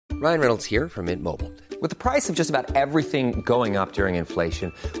Ryan Reynolds here from Mint Mobile. With the price of just about everything going up during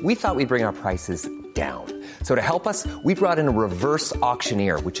inflation, we thought we'd bring our prices down. So to help us, we brought in a reverse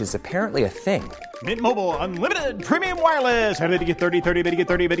auctioneer, which is apparently a thing. Mint Mobile Unlimited Premium Wireless. How to get 30, 30, bit to get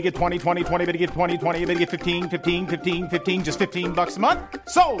 30, bit to get 20, 20, 20, bit to get 20, 20, bit to get 15, 15, 15, 15, just $15 a month?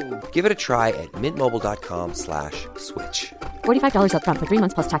 Sold! Give it a try at mintmobile.com/switch. $45 up front for 3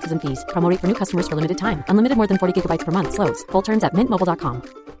 months plus taxes and fees. Promo rate for new customers for limited time. Unlimited more than 40 gigabytes per month. Slows full terms at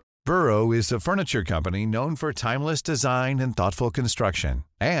mintmobile.com. Burrow is a furniture company known for timeless design and thoughtful construction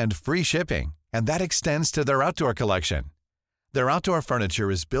and free shipping, and that extends to their outdoor collection. Their outdoor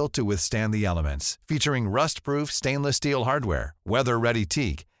furniture is built to withstand the elements, featuring rust-proof stainless steel hardware, weather-ready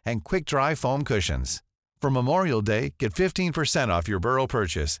teak, and quick-dry foam cushions. For Memorial Day, get 15% off your Burrow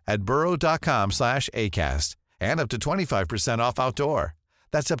purchase at burrow.com/ACAST and up to 25% off outdoor.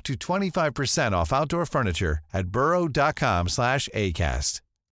 That's up to 25% off outdoor furniture at burrow.com/ACAST.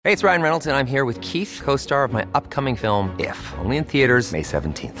 Hey, it's Ryan Reynolds, and I'm here with Keith, co-star of my upcoming film, If, only in theaters May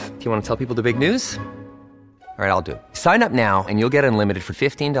 17th. Do you want to tell people the big news? All right, I'll do it. Sign up now and you'll get unlimited for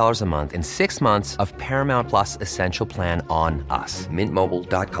 $15 a month and 6 months of Paramount Plus Essential Plan on us.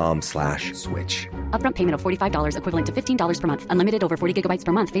 mintmobile.com/switch. Upfront payment of $45 equivalent to $15 per month. Unlimited over 40 gigabytes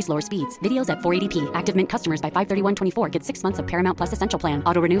per month. Face lower speeds. Videos at 480p. Active Mint customers by 531.24 get 6 months of Paramount Plus Essential Plan.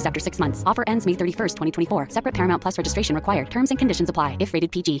 Auto renews after 6 months. Offer ends May 31st, 2024. Separate Paramount Plus registration required. Terms and conditions apply if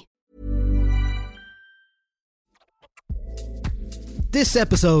rated PG. This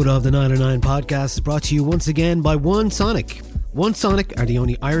episode of the Nialler9 podcast is brought to you once again by One Sonic. One Sonic are the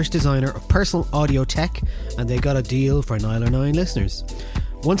only Irish designer of personal audio tech, and they got a deal for Nialler9 listeners.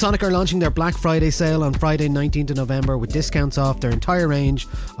 One Sonic are launching their Black Friday sale on Friday 19th of November with discounts off their entire range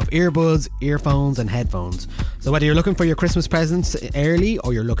of earbuds, earphones and headphones. So whether you're looking for your Christmas presents early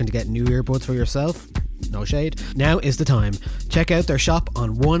or you're looking to get new earbuds for yourself, no shade, now is the time. Check out their shop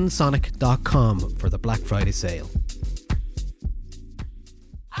on onesonic.com for the Black Friday sale.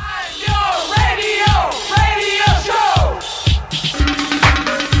 I'm your radio show.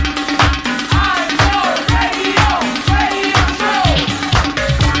 I'm your radio show.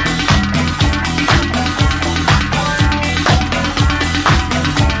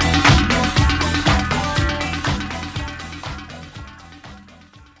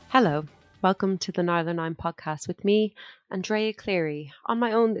 Hello, welcome to the Nialler9 podcast with me, Andrea Cleary. On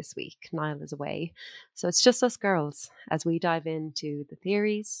my own this week, Niall is away, so it's just us girls as we dive into the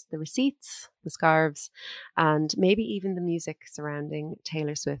theories, the receipts, the scarves, and maybe even the music surrounding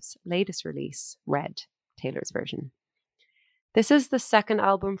Taylor Swift's latest release, Red, Taylor's version. This is the second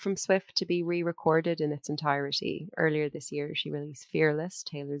album from Swift to be re-recorded in its entirety. Earlier this year, she released Fearless,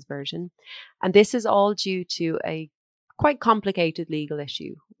 Taylor's version, and this is all due to a quite complicated legal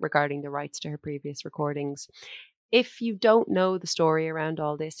issue regarding the rights to her previous recordings. If you don't know the story around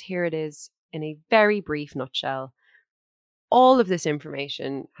all this, here it is in a very brief nutshell. All of this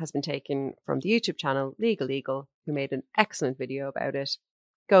information has been taken from the YouTube channel Legal, who made an excellent video about it.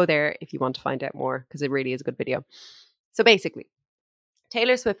 Go there if you want to find out more, because it really is a good video. So basically,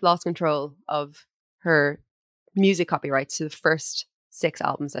 Taylor Swift lost control of her music copyrights to the first 6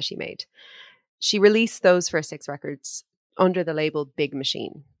 albums that she made. She released those first 6 records under the label Big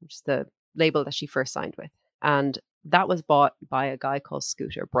Machine, which is the label that she first signed with. And that was bought by a guy called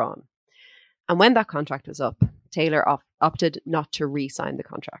Scooter Braun. And when that contract was up, Taylor opted not to re-sign the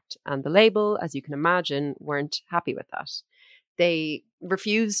contract. And the label, as you can imagine, weren't happy with that. They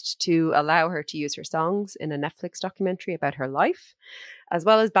refused to allow her to use her songs in a Netflix documentary about her life, as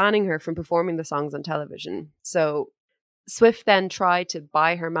well as banning her from performing the songs on television. So Swift then tried to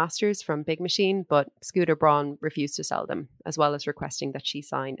buy her masters from Big Machine, but Scooter Braun refused to sell them, as well as requesting that she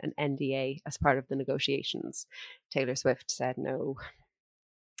sign an NDA as part of the negotiations. Taylor Swift said no.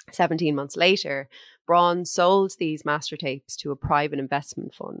 17 months later, Braun sold these master tapes to a private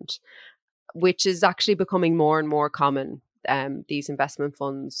investment fund, which is actually becoming more and more common. These investment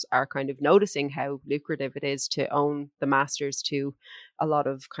funds are kind of noticing how lucrative it is to own the masters to a lot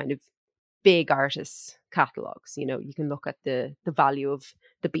of kind of big artists' catalogs. You know, you can look at the value of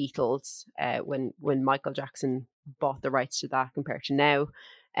the Beatles when Michael Jackson bought the rights to that compared to now.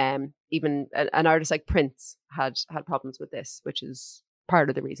 Even an artist like Prince had problems with this, which is part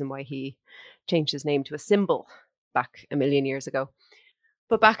of the reason why he changed his name to a symbol back a million years ago.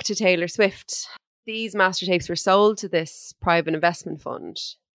 But back to Taylor Swift. These master tapes were sold to this private investment fund,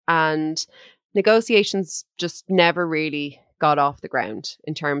 and negotiations just never really got off the ground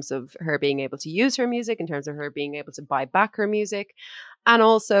in terms of her being able to use her music, in terms of her being able to buy back her music, and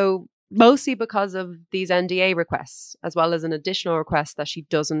also mostly because of these NDA requests, as well as an additional request that she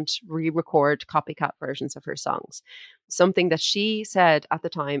doesn't re-record copycat versions of her songs. Something that she said at the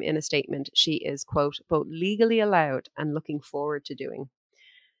time in a statement she is, quote, both legally allowed and looking forward to doing.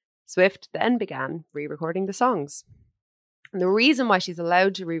 Swift then began re-recording the songs. And the reason why she's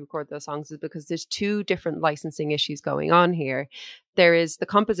allowed to re-record those songs is because there's two different licensing issues going on here. There is the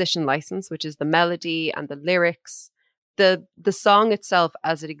composition license, which is the melody and the lyrics, the song itself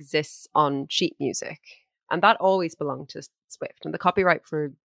as it exists on sheet music. And that always belonged to Swift. And the copyright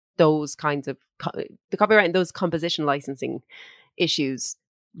for those kinds of, the copyright and those composition licensing issues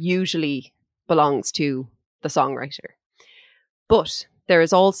usually belongs to the songwriter. But there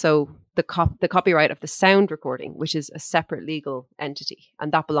is also the copyright of the sound recording, which is a separate legal entity,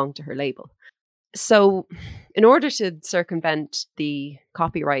 and that belonged to her label. So in order to circumvent the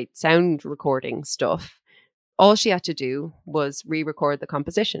copyright sound recording stuff, all she had to do was re-record the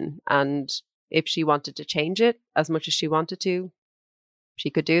composition. And if she wanted to change it as much as she wanted to, she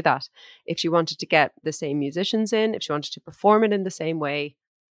could do that. If she wanted to get the same musicians in, if she wanted to perform it in the same way,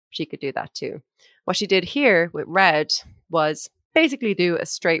 she could do that too. What she did here with Red was basically do a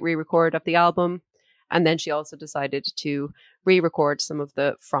straight re-record of the album. And then she also decided to re-record some of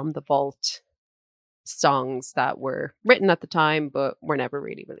the From the Vault songs that were written at the time, but were never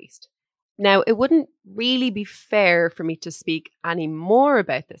really released. Now, it wouldn't really be fair for me to speak any more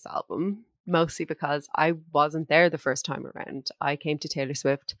about this album, mostly because I wasn't there the first time around. I came to Taylor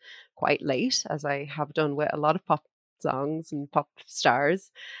Swift quite late, as I have done with a lot of pop songs and pop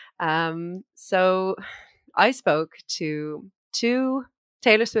stars. So I spoke to two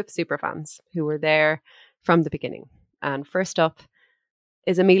Taylor Swift superfans who were there from the beginning. And first up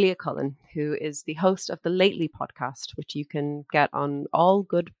is Amelia Cullen, who is the host of the Lately podcast, which you can get on all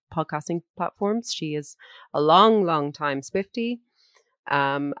good podcasting platforms. She is a long, long time Swiftie.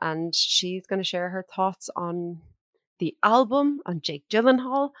 And she's going to share her thoughts on the album, on Jake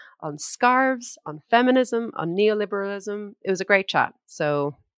Gyllenhaal, on scarves, on feminism, on neoliberalism. It was a great chat.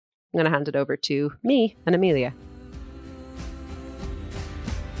 So I'm going to hand it over to me and Amelia.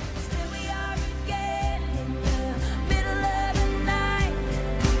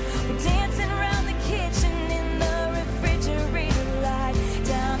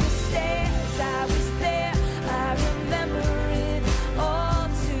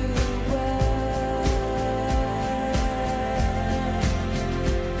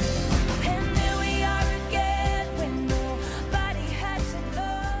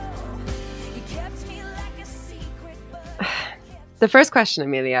 The first question,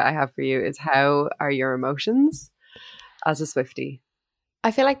 Amelia, I have for you is, how are your emotions as a Swiftie? I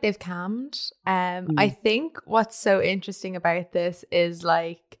feel like they've calmed. I think what's so interesting about this is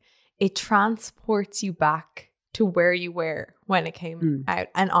like it transports you back to where you were when it came out.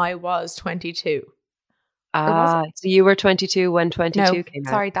 And I was 22. So you were 22 when 22 came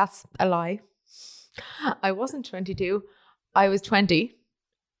out. Sorry, that's a lie. I wasn't 22. I was 20.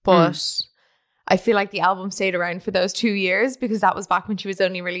 But I feel like the album stayed around for those 2 years because that was back when she was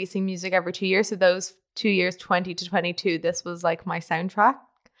only releasing music every 2 years. So those 2 years, 20 to 22, this was like my soundtrack.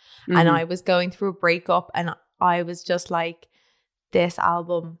 And I was going through a breakup and I was just like, this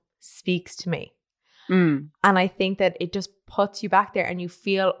album speaks to me. And I think that it just puts you back there and you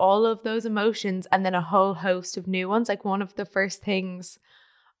feel all of those emotions and then a whole host of new ones. Like one of the first things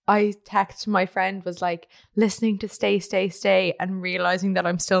I texted my friend was like listening to Stay, Stay, Stay and realizing that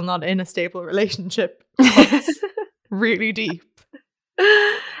I'm still not in a stable relationship. It's really deep.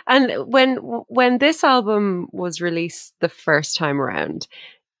 And when this album was released the first time around,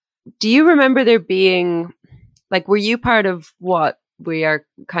 do you remember there being, like, were you part of what we are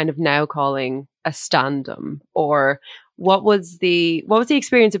kind of now calling a standum? Or what was the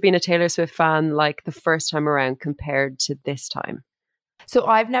experience of being a Taylor Swift fan like the first time around compared to this time? So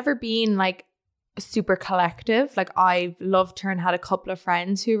I've never been like super collective. Like I've loved her and had a couple of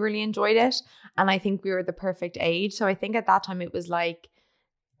friends who really enjoyed it. And I think we were the perfect age. So I think at that time it was like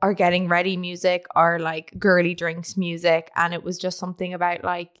our getting ready music, our like girly drinks music. And it was just something about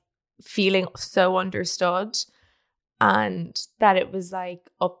like feeling so understood and that it was like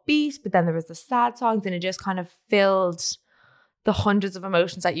upbeat, but then there was the sad songs and it just kind of filled the hundreds of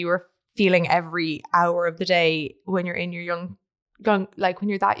emotions that you were feeling every hour of the day when you're in your young, like when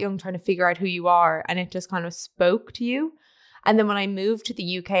you're that young trying to figure out who you are, and it just kind of spoke to you. And then when I moved to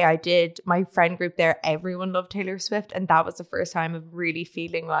the UK, I did my friend group there, everyone loved Taylor Swift, and that was the first time of really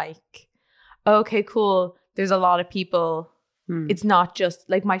feeling like, okay, cool, there's a lot of people. It's not just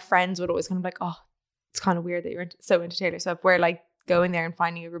like my friends would always kind of like, oh, it's kind of weird that you're so into Taylor Swift. We're like going there and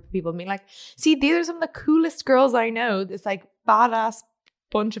finding a group of people and being like, see, these are some of the coolest girls I know, this like badass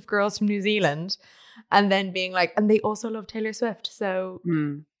bunch of girls from New Zealand, and then being like, and they also love Taylor Swift. So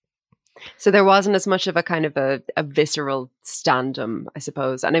So there wasn't as much of a kind of a visceral standum, I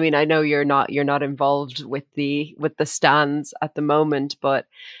suppose. And I mean, I know you're not involved with the stands at the moment, but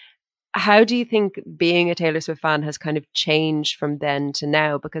how do you think being a Taylor Swift fan has kind of changed from then to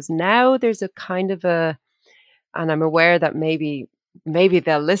now? Because now there's a kind of and I'm aware that maybe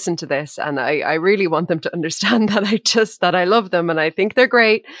they'll listen to this, and I really want them to understand that I love them and I think they're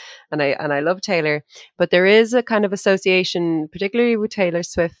great, and I love Taylor. But there is a kind of association, particularly with Taylor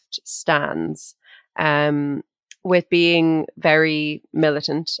Swift stans, with being very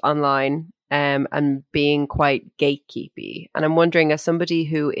militant online, and being quite gatekeepy. And I'm wondering, as somebody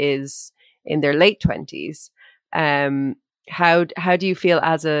who is in their late 20s, how do you feel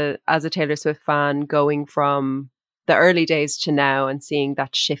as a Taylor Swift fan going from the early days to now and seeing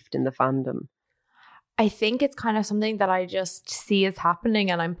that shift in the fandom? I think it's kind of something that I just see is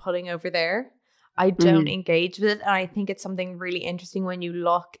happening and I'm putting over there. I don't engage with it. And I think it's something really interesting when you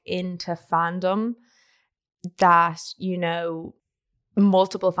look into fandom that, you know,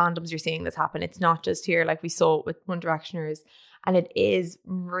 multiple fandoms you're seeing this happen. It's not just here like we saw it with One Directioners, and it is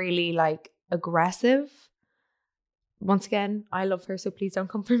really like aggressive. Once again, I love her, so please don't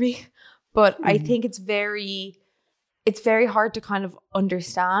come for me. But I think it's very hard to kind of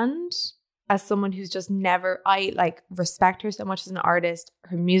understand as someone who's just never, I like respect her so much as an artist.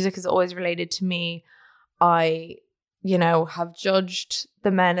 Her music is always related to me. I, you know, have judged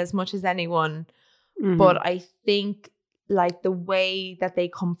the men as much as anyone. But I think like the way that they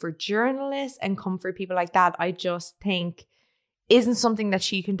come for journalists and come for people like that, I just think isn't something that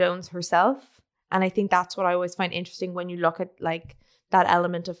she condones herself. And I think that's what I always find interesting when you look at like that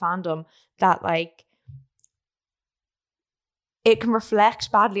element of fandom, that like it can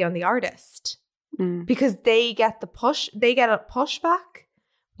reflect badly on the artist because they get a pushback,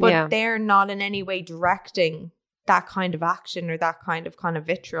 but they're not in any way directing that kind of action or that kind of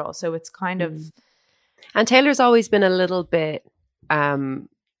vitriol. So it's kind of... And Taylor's always been a little bit,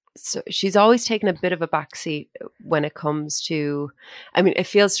 so she's always taken a bit of a backseat when it comes to, I mean, it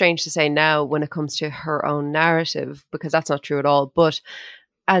feels strange to say now when it comes to her own narrative, because that's not true at all. But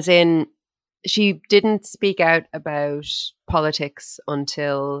as in, she didn't speak out about politics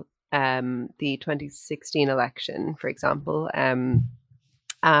until the 2016 election, for example.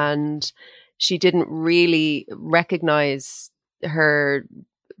 And she didn't really recognize her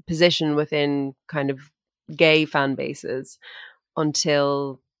position within kind of gay fan bases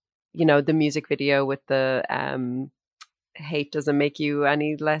until, you know, the music video with the hate doesn't make you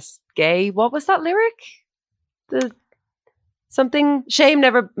any less gay. What was that lyric? Something, shame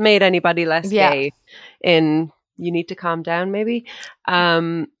never made anybody less gay. In You Need to Calm Down, maybe.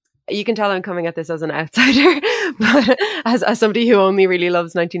 You can tell I'm coming at this as an outsider, but as somebody who only really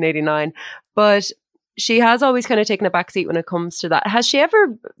loves 1989. But she has always kind of taken a backseat when it comes to that. Has she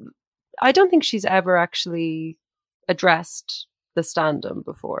ever? I don't think she's ever actually addressed the stand-up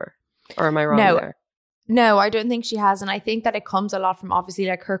before. Or am I wrong there? No, I don't think she has. And I think that it comes a lot from obviously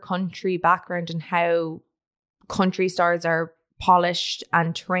like her country background and how country stars are polished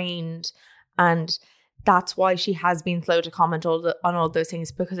and trained. And that's why she has been slow to comment on all those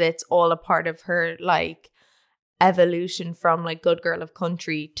things, because it's all a part of her like evolution from like good girl of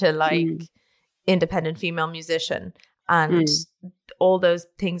country to like independent female musician. And all those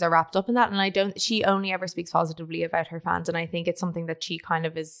things are wrapped up in that. And she only ever speaks positively about her fans. And I think it's something that she kind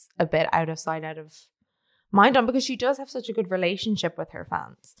of is a bit out of sight, out of mind on, because she does have such a good relationship with her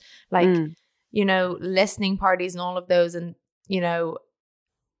fans. Like, you know, listening parties and all of those. And, you know,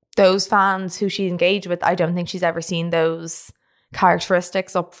 those fans who she engaged with, I don't think she's ever seen those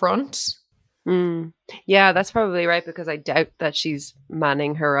characteristics up front. Yeah, that's probably right, because I doubt that she's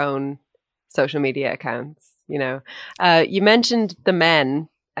manning her own social media accounts. You know, you mentioned the men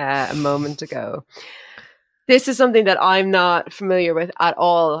a moment ago. This is something that I'm not familiar with at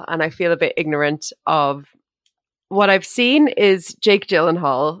all, and I feel a bit ignorant of. What I've seen is Jake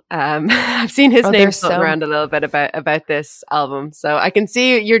Gyllenhaal. I've seen his name floating around a little bit about this album, so I can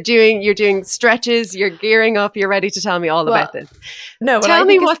see you're doing stretches, you're gearing up, you're ready to tell me all about this. No, tell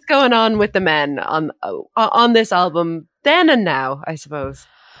me what's going on with the men on this album then and now, I suppose.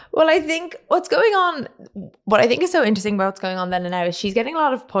 Well, I think what I think is so interesting about what's going on then and now is she's getting a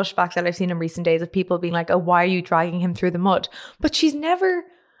lot of pushback that I've seen in recent days of people being like, oh, why are you dragging him through the mud? But she's never...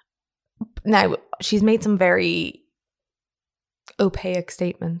 Now, she's made some very opaque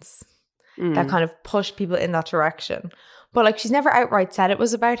statements that kind of push people in that direction. But like, she's never outright said it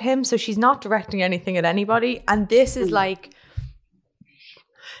was about him. So she's not directing anything at anybody. And this is like...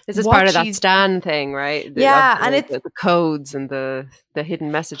 This is what part of that she's- Stan thing, right? Yeah, Of and the codes and the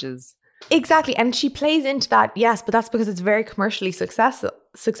hidden messages. Exactly. And she plays into that, yes, but that's because it's very commercially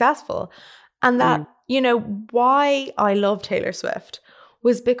successful. And that, why I love Taylor Swift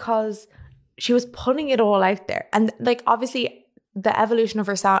was because she was putting it all out there. And like, obviously, the evolution of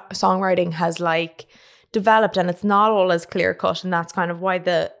her songwriting has like developed, and it's not all as clear cut. And that's kind of why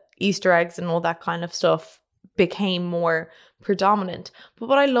the Easter eggs and all that kind of stuff became more predominant. But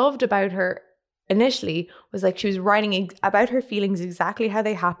what I loved about her initially was like she was writing about her feelings exactly how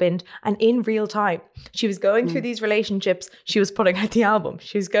they happened and in real time. She was going through these relationships, she was putting out the album.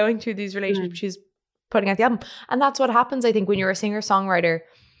 She was going through these relationships, she was putting out the album. And that's what happens, I think, when you're a singer-songwriter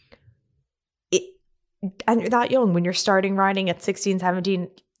and you're that young, when you're starting writing at 16, 17.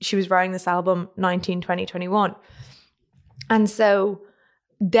 She was writing this album 19, 20, 21. And so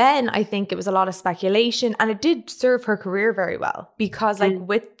then I think it was a lot of speculation, and it did serve her career very well because like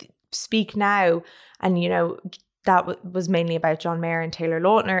with Speak Now, and that was mainly about John Mayer and Taylor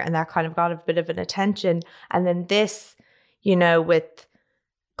Lautner, and that kind of got a bit of an attention. And then this, with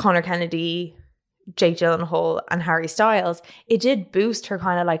Conor Kennedy, Jake Gyllenhaal and Harry Styles, it did boost her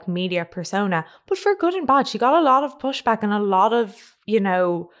kind of like media persona, but for good and bad. She got a lot of pushback and a lot of,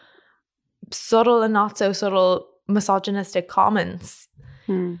 subtle and not so subtle misogynistic comments.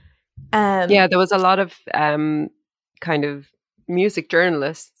 Yeah, there was a lot of kind of music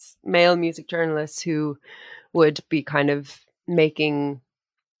journalists, male music journalists, who would be kind of making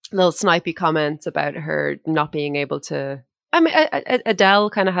little snipey comments about her not being able to. I mean, Adele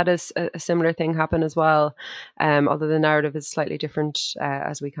kind of had a similar thing happen as well, although the narrative is slightly different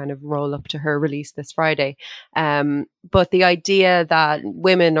as we kind of roll up to her release this Friday. But the idea that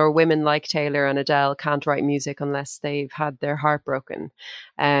women or women like Taylor and Adele can't write music unless they've had their heart broken,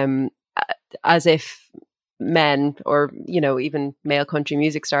 as if men or, even male country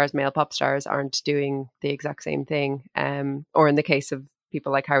music stars, male pop stars aren't doing the exact same thing. Or in the case of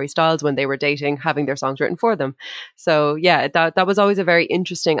people like Harry Styles, when they were dating, having their songs written for them. So yeah, that was always a very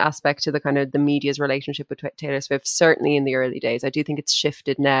interesting aspect to the kind of the media's relationship with Taylor Swift, certainly in the early days. I do think it's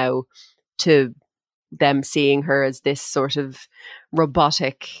shifted now to them seeing her as this sort of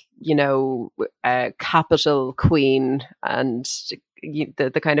robotic, capital queen, and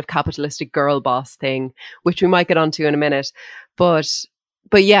the kind of capitalistic girl boss thing, which we might get onto in a minute. But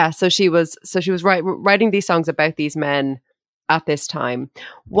yeah, so she was writing these songs about these men at this time.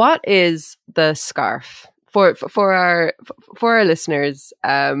 What is the scarf for our listeners?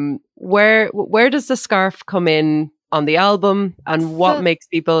 Where does the scarf come in on the album, and what makes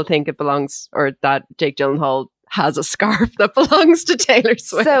people think it belongs, or that Jake Gyllenhaal has a scarf that belongs to Taylor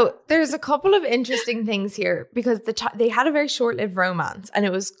Swift? So there's a couple of interesting things here, because they had a very short-lived romance, and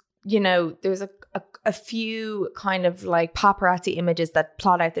it was, there's a few kind of like paparazzi images that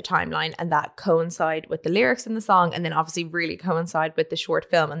plot out the timeline and that coincide with the lyrics in the song, and then obviously really coincide with the short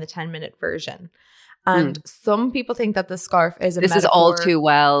film and the 10-minute version. And some people think that the scarf is a This metaphor. is All Too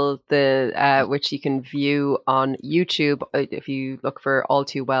Well, which you can view on YouTube if you look for All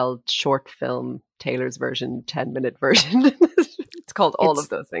Too Well short film, Taylor's version, 10-minute version. It's called all of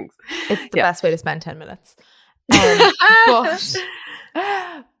those things. It's the best way to spend 10 minutes.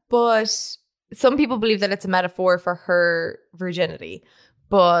 But some people believe that it's a metaphor for her virginity.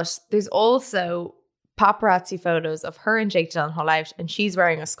 But there's also paparazzi photos of her and Jake Gyllenhaal out, and she's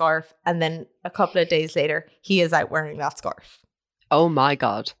wearing a scarf, and then a couple of days later he is out wearing that scarf. Oh my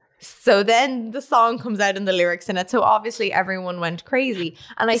god. So then the song comes out and the lyrics in it, so obviously everyone went crazy.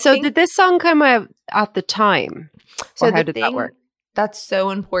 And did this song come out at the time? So or how did that work? That's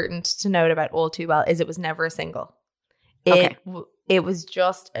so important to note about All Too Well is it was never a single. It was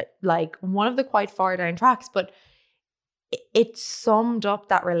just like one of the quite far down tracks, but it summed up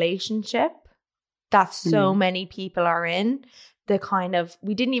that relationship that so many people are in. The kind of,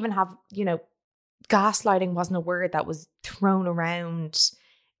 we didn't even have, gaslighting wasn't a word that was thrown around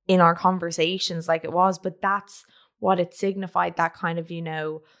in our conversations like it was, but that's what it signified, that kind of,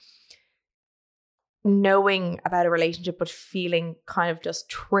 knowing about a relationship but feeling kind of just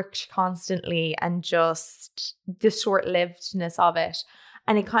tricked constantly, and just the short-livedness of it.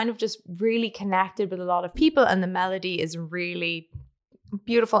 And it kind of just really connected with a lot of people, and the melody is really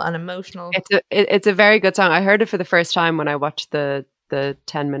beautiful and emotional. It's a very good song. I heard it for the first time when I watched the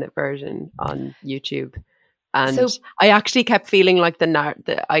 10-minute version on YouTube, and so, I actually kept feeling like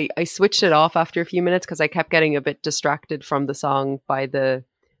I switched it off after a few minutes because I kept getting a bit distracted from the song by the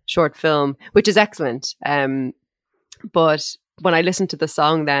short film, which is excellent. But when I listened to the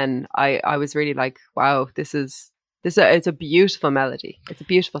song, then I was really like, wow, it's a beautiful melody. It's a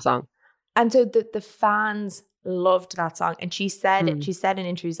beautiful song. And so the fans loved that song. And she said in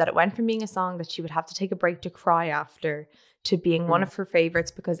interviews that it went from being a song that she would have to take a break to cry after to being one of her favorites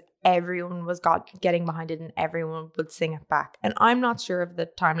because everyone was getting behind it and everyone would sing it back. And I'm not sure of the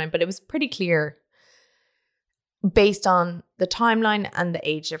timeline, but it was pretty clear based on the timeline and the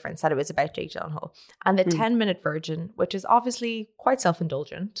age difference that it was about Jake Gyllenhaal. And the 10-minute version, which is obviously quite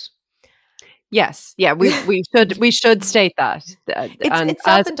self-indulgent. Yes, yeah, we should state that. It's as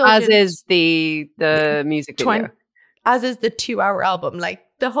self-indulgent. is the music video. As is the 2-hour album. Like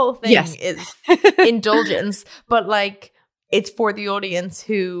the whole thing is indulgence, but like it's for the audience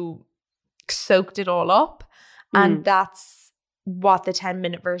who soaked it all up. And that's what the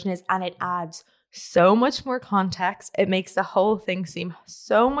 10-minute version is. And it adds so much more context. It makes the whole thing seem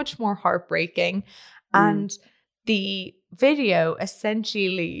so much more heartbreaking. And the video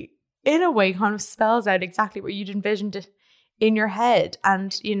essentially, in a way, kind of spells out exactly what you'd envisioned it in your head.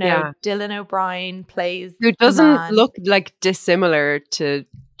 And, you know, Dylan O'Brien plays who doesn't look like dissimilar to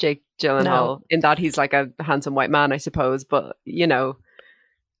Jake Gyllenhaal in that he's like a handsome white man, I suppose. But, you know,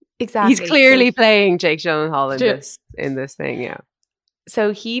 exactly, he's clearly playing Jake Gyllenhaal in this thing,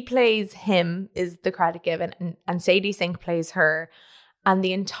 So he plays him, is the credit given, and Sadie Sink plays her. And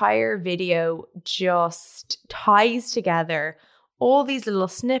the entire video just ties together all these little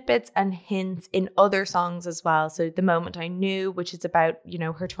snippets and hints in other songs as well. So The Moment I Knew, which is about, you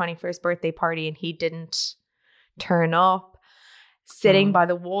know, her 21st birthday party and he didn't turn up. Sitting by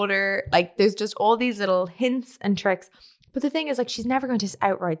the water. Like, there's just all these little hints and tricks. But the thing is, like, she's never going to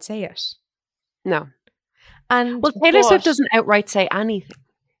outright say it. No. And Taylor Swift doesn't outright say anything.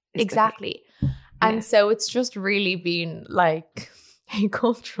 Exactly. And so it's just really been like a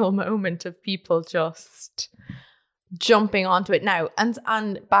cultural moment of people just jumping onto it now.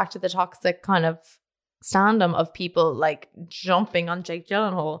 And back to the toxic kind of standum of people like jumping on Jake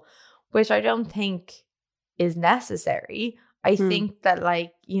Gyllenhaal, which I don't think is necessary. I think that,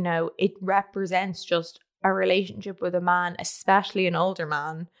 like, you know, it represents just a relationship with a man, especially an older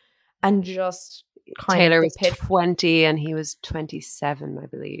man, and just Taylor was 20 and he was 27, I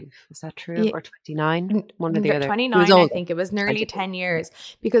believe. Is that true? Or 29? One or the other. 29, I think. It was nearly 10 years.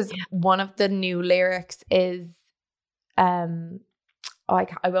 Because one of the new lyrics is, I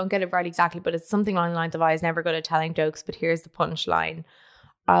won't get it right exactly, but it's something along the lines of, I was never good at telling jokes, but here's the punchline.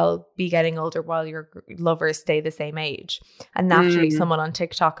 I'll be getting older while your lovers stay the same age. And naturally, someone on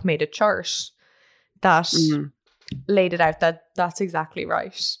TikTok made a chart that laid it out that that's exactly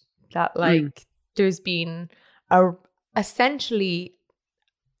right. That, like, there's been essentially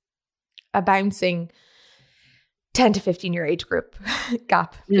a bouncing 10 to 15 year age group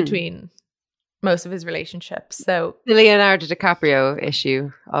gap between most of his relationships. So the Leonardo DiCaprio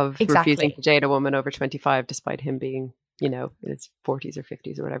issue of refusing to date a woman over 25 despite him being, you know, in his 40s or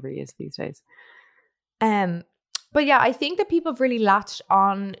 50s or whatever he is these days. But yeah, I think that people have really latched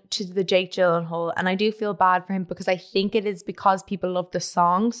on to the Jake Gyllenhaal, and I do feel bad for him because I think it is because people love the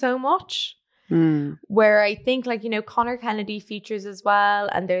song so much. Where I think, like, you know, Connor Kennedy features as well,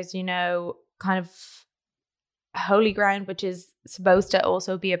 and there's, you know, kind of Holy Ground, which is supposed to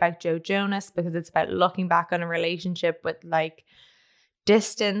also be about Joe Jonas because it's about looking back on a relationship with, like,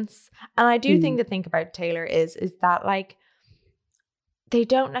 distance. And I do think the thing about Taylor is that, like, they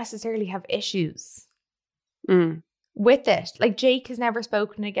don't necessarily have issues with it. Like, Jake has never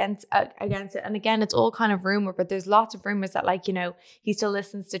spoken against it, and again, it's all kind of rumor, but there's lots of rumors that, like, you know, he still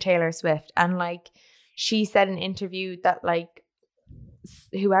listens to Taylor Swift, and, like, she said in an interview that, like,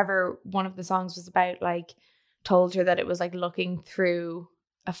 whoever one of the songs was about, like, told her that it was like looking through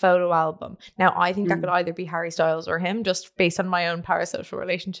a photo album. Now, I think that could either be Harry Styles or him, just based on my own parasocial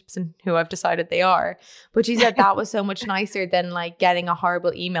relationships and who I've decided they are. But she said that was so much nicer than, like, getting a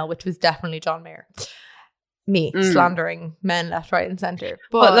horrible email, which was definitely John Mayer. Me slandering men left, right, and center.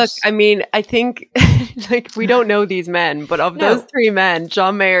 But look, I mean, I think like, we don't know these men, but of those three men,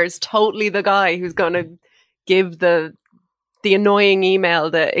 John Mayer is totally the guy who's going to give the annoying email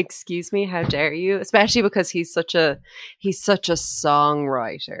that, excuse me, how dare you? Especially because he's such a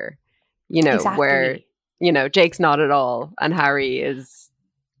songwriter, you know, where, you know, Jake's not at all, and Harry is,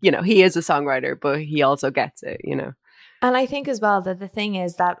 you know, he is a songwriter, but he also gets it, you know. And I think as well that the thing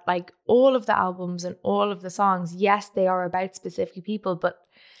is that, like, all of the albums and all of the songs, yes, they are about specific people, but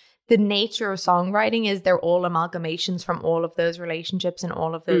the nature of songwriting is they're all amalgamations from all of those relationships and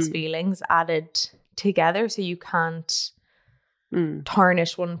all of those feelings added together. So you can't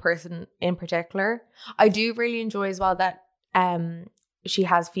tarnish one person in particular. I do really enjoy as well that she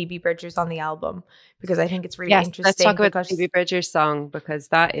has Phoebe Bridgers on the album, because I think it's really interesting. Let's talk about the Phoebe Bridgers song, because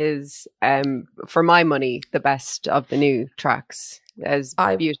that is, for my money, the best of the new tracks. It's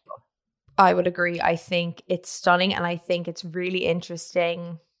beautiful. I would agree. I think it's stunning, and I think it's really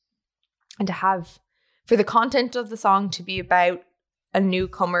interesting, and to have, for the content of the song to be about a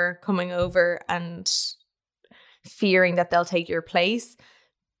newcomer coming over and fearing that they'll take your place,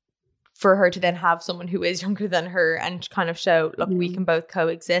 for her to then have someone who is younger than her and kind of show, look, we can both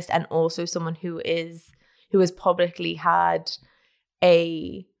coexist, and also someone who has publicly had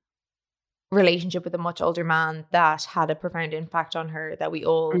a relationship with a much older man that had a profound impact on her that we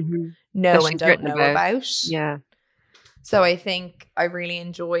all know That and she's don't written know about. about. Yeah. So I think I really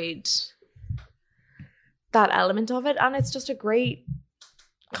enjoyed that element of it, and it's just a great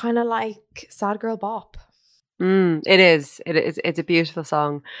kind of like sad girl bop. It is. It's a beautiful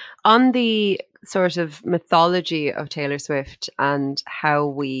song. On the sort of mythology of Taylor Swift and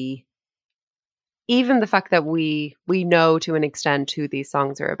how even the fact that we know to an extent who these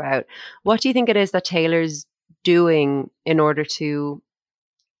songs are about, what do you think it is that Taylor's doing in order to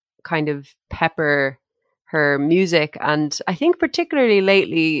kind of pepper her music, and I think particularly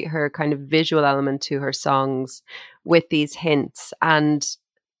lately her kind of visual element to her songs with these hints? And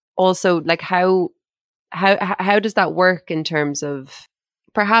also, like, how does that work in terms of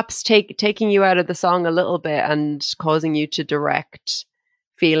perhaps taking you out of the song a little bit and causing you to direct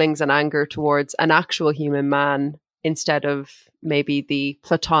feelings and anger towards an actual human man instead of maybe the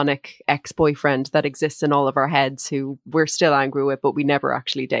platonic ex-boyfriend that exists in all of our heads who we're still angry with, but we never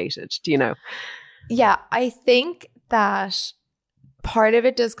actually dated, do you know? Yeah, I think that part of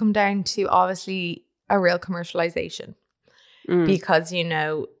it does come down to obviously a real commercialization because, you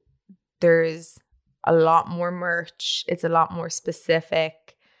know, there's a lot more merch. It's a lot more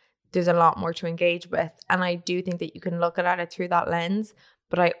specific. There's a lot more to engage with. And I do think that you can look at it through that lens.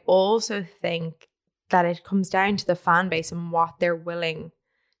 But I also think that it comes down to the fan base and what they're willing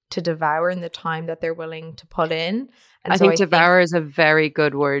to devour and the time that they're willing to put in. And I think devour is a very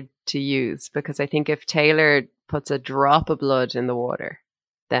good word to use, because I think if Taylor puts a drop of blood in the water,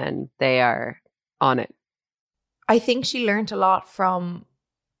 then they are on it. I think she learned a lot from,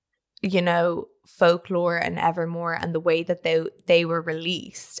 you know, Folklore and Evermore and the way that they were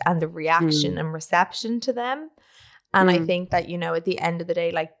released and the reaction and reception to them. And I think that, you know, at the end of the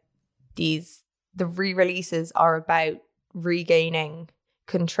day, like the re-releases are about regaining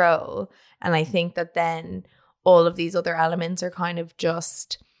control. And I think that then all of these other elements are kind of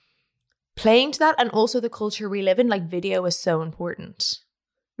just playing to that. And also the culture we live in, like video is so important.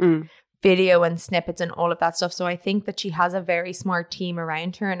 Video and snippets and all of that stuff. So I think that she has a very smart team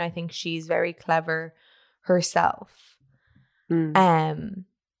around her, and I think she's very clever herself.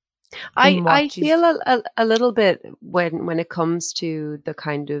 I feel a little bit when it comes to the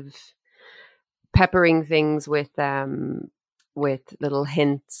kind of peppering things with little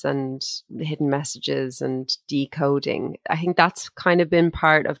hints and hidden messages and decoding. I think that's kind of been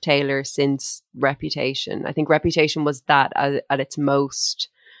part of Taylor since Reputation. I think Reputation was that at its most.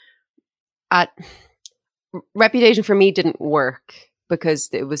 Reputation for me didn't work because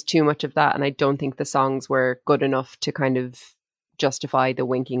it was too much of that, and I don't think the songs were good enough to kind of justify the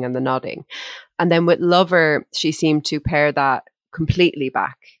winking and the nodding. And then with Lover, she seemed to pare that completely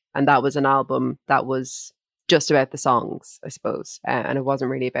back, and that was an album that was just about the songs, I suppose, and it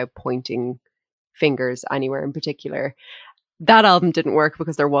wasn't really about pointing fingers anywhere in particular. That album didn't work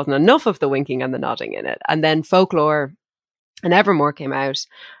because there wasn't enough of the winking and the nodding in it. And then Folklore and Evermore came out,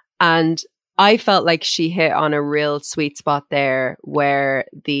 and I felt like she hit on a real sweet spot there where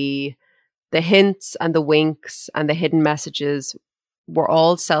the hints and the winks and the hidden messages were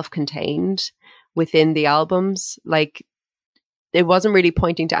all self-contained within the albums. Like, it wasn't really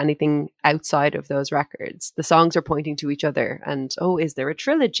pointing to anything outside of those records. The songs are pointing to each other, and is there a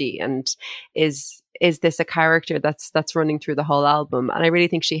trilogy? And is this a character that's running through the whole album? And I really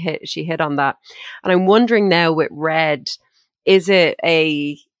think she hit on that. And I'm wondering now with Red, is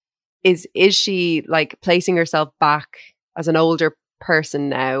she like placing herself back as an older person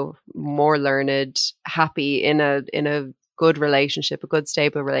now, more learned, happy in a good relationship, a good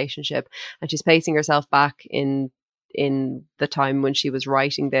stable relationship, and she's placing herself back in the time when she was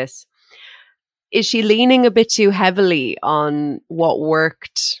writing this? Is she leaning a bit too heavily on what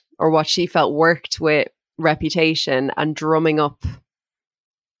worked or what she felt worked with Reputation and drumming up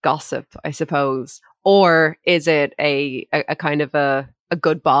gossip, I suppose? Or is it a kind of a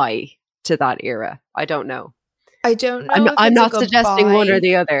goodbye to that era? I don't know. I don't know. I'm not suggesting one or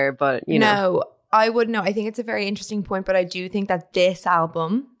the other, but you know. No, I wouldn't know. I think it's a very interesting point, but I do think that this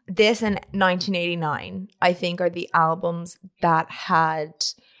album, this and 1989, I think are the albums that had,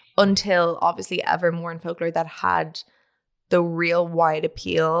 until obviously Evermore and Folklore, that had the real wide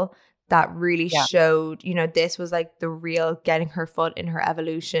appeal that really showed, you know, this was like the real getting her foot in her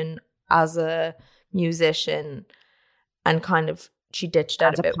evolution as a musician, and kind of she ditched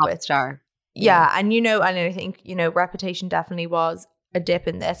out As a a bit pop with star. yeah, and and I think Reputation definitely was a dip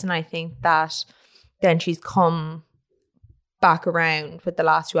in this, and I think that then she's come back around with the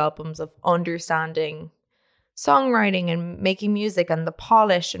last two albums of understanding songwriting and making music and the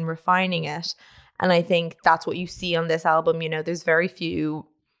polish and refining it. And I think that's what you see on this album. There's very few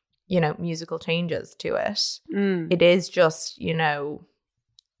musical changes to it. It is just a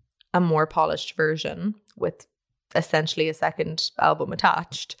more polished version with essentially a second album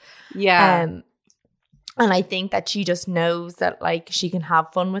attached. Yeah. And I think that she just knows that like she can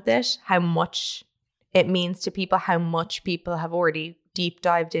have fun with it, how much it means to people, how much people have already deep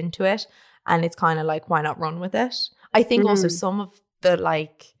dived into it. And it's kind of like, why not run with it? I think also some of the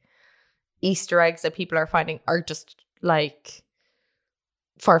like Easter eggs that people are finding are just like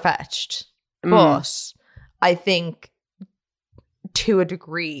far-fetched. But I think to a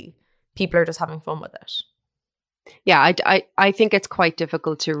degree, people are just having fun with it. Yeah, I think it's quite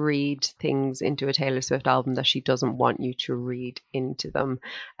difficult to read things into a Taylor Swift album that she doesn't want you to read into them.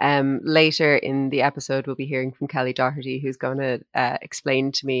 Later in the episode, we'll be hearing from Kelly Doherty, who's going to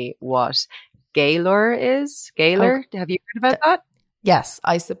explain to me what Gaylor is. Gaylor, Okay. Have you heard about that? Yes,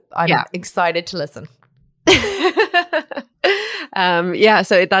 I'm excited to listen. So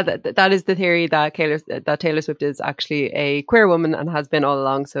that is the theory that Taylor Swift is actually a queer woman and has been all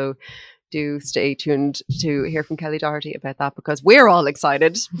along. So do stay tuned to hear from Kelly Doherty about that, because we're all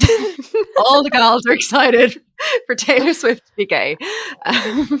excited. All the gals are excited for Taylor Swift to be gay.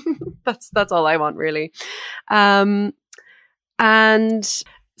 That's all I want, really. And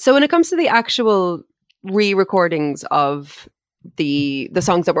so when it comes to the actual re-recordings of the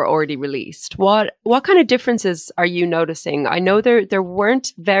songs that were already released, what kind of differences are you noticing? I know there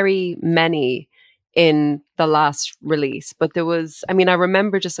weren't very many in the last release, but there was, I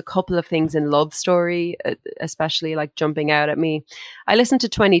remember just a couple of things in Love Story, especially like jumping out at me. I listened to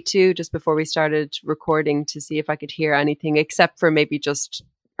 22 just before we started recording to see if I could hear anything, except for maybe just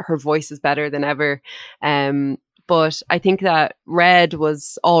her voice is better than ever. But I think that Red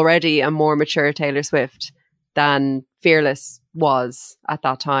was already a more mature Taylor Swift than Fearless was at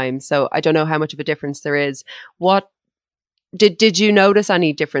that time. So I don't know how much of a difference there is. What did you notice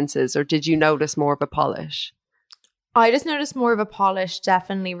any differences, or did you notice more of a polish? I just noticed more of a polish,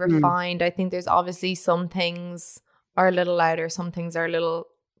 definitely refined. I think there's obviously some things are a little louder, some things are a little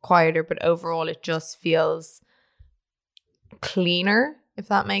quieter, but overall it just feels cleaner, if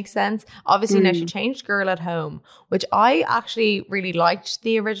that makes sense. Obviously now she changed Girl at Home, which I actually really liked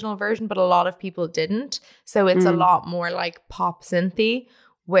the original version, but a lot of people didn't. So it's a lot more like pop synthy,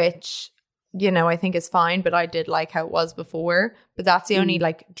 which I think is fine, but I did like how it was before. But that's the only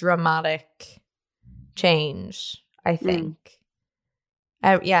like dramatic change, I think.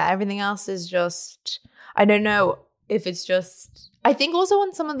 Everything else is just, I don't know if it's just, I think also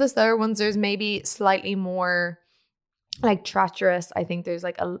on some of the slower ones, there's maybe slightly more like treacherous. I think there's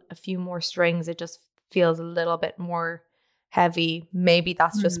like a few more strings. It just feels a little bit more heavy. Maybe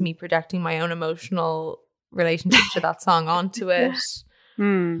that's just me projecting my own emotional relationship to that song onto it.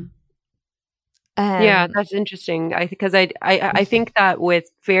 Yeah, that's interesting. Because I think that with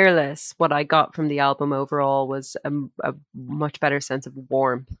Fearless, what I got from the album overall was a much better sense of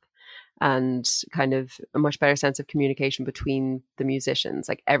warmth and kind of a much better sense of communication between the musicians.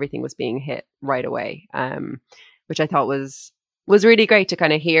 Like everything was being hit right away, which I thought was really great to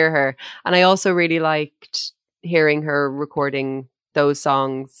kind of hear her. And I also really liked hearing her recording those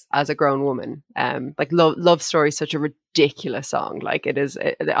songs as a grown woman. Like Love Story is such a ridiculous song. Like it is,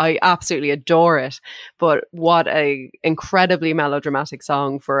 I absolutely adore it. But what a incredibly melodramatic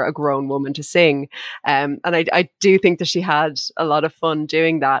song for a grown woman to sing. And I do think that she had a lot of fun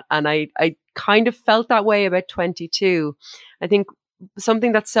doing that. And I kind of felt that way about 22. I think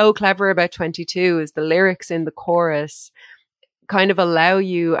something that's so clever about 22 is the lyrics in the chorus kind of allow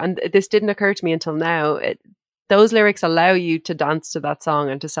you, and this didn't occur to me until now, those lyrics allow you to dance to that song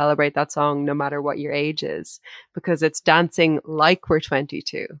and to celebrate that song no matter what your age is, because it's dancing like we're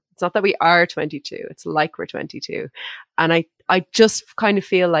 22. It's not that we are 22, it's like we're 22. And I just kind of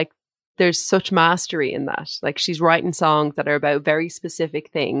feel like there's such mastery in that. Like she's writing songs that are about very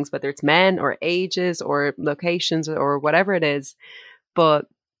specific things, whether it's men or ages or locations or whatever it is. But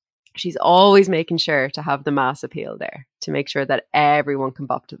she's always making sure to have the mass appeal there to make sure that everyone can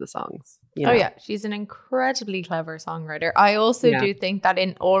bop to the songs. Oh yeah, she's an incredibly clever songwriter. I also do think that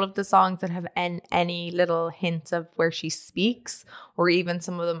in all of the songs that have any little hint of where she speaks, or even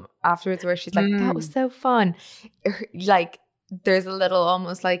some of them afterwards where she's like, that was so fun. Like there's a little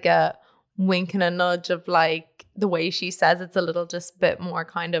almost like a wink and a nudge of like the way she says it's a little just bit more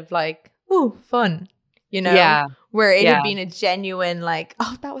kind of like, ooh, fun, you know? Yeah. Where it Yeah. had been a genuine like,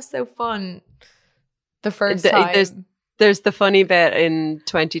 oh, that was so fun the first Th- time. There's the funny bit in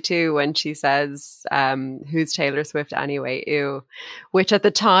 22 when she says, who's Taylor Swift anyway? Ew. Which at the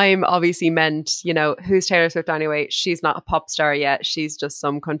time obviously meant, you know, who's Taylor Swift anyway? She's not a pop star yet. She's just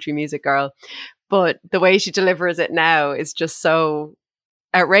some country music girl. But the way she delivers it now is just so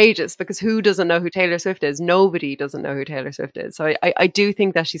outrageous, because who doesn't know who Taylor Swift is? Nobody doesn't know who Taylor Swift is. So I do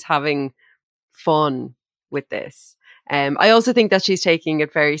think that she's having fun with this. I also think that she's taking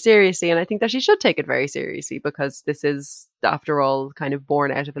it very seriously, and I think that she should take it very seriously, because this is, after all, kind of born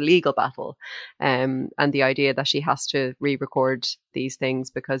out of a legal battle, and the idea that she has to re-record these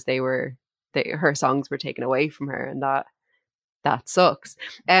things because her songs were taken away from her, and that sucks.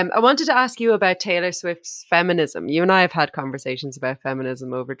 I wanted to ask you about Taylor Swift's feminism. You and I have had conversations about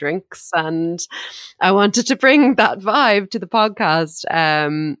feminism over drinks, and I wanted to bring that vibe to the podcast.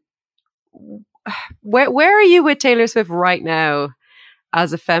 Where are you with Taylor Swift right now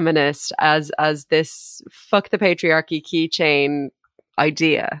as a feminist, as this fuck the patriarchy keychain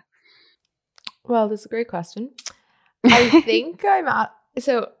idea? Well, that's a great question. I think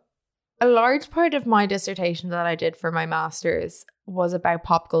so a large part of my dissertation that I did for my master's was about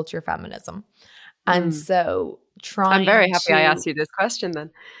pop culture feminism. And so I'm very happy I asked you this question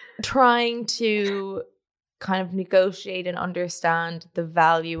then. Trying to kind of negotiate and understand the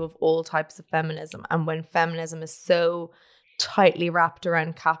value of all types of feminism, and when feminism is so tightly wrapped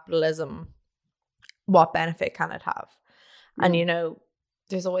around capitalism, what benefit can it have? And you know,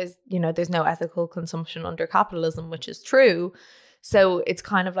 there's always, you know, there's no ethical consumption under capitalism, which is true. So it's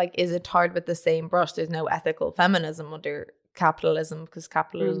kind of like, is it tarred with the same brush? There's no ethical feminism under capitalism, because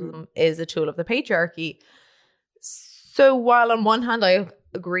capitalism is a tool of the patriarchy. So while on one hand I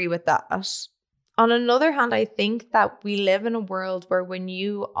agree with that, on another hand, I think that we live in a world where when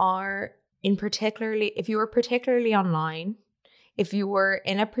you are if you were particularly online, if you were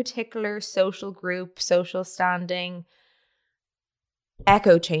in a particular social group, social standing,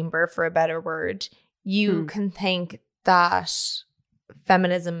 echo chamber, for a better word, you can think that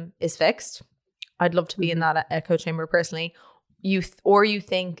feminism is fixed. I'd love to be in that echo chamber personally. You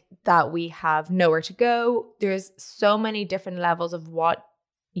think that we have nowhere to go. There's so many different levels of what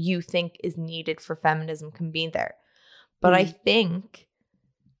you think is needed for feminism can be there. But I think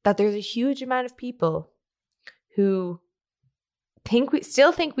that there's a huge amount of people who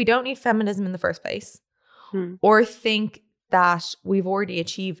still think we don't need feminism in the first place, or think that we've already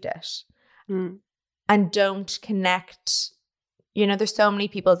achieved it, and don't connect. You know, there's so many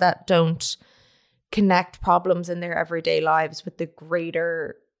people that don't connect problems in their everyday lives with the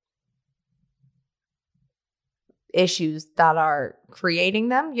greater issues that are creating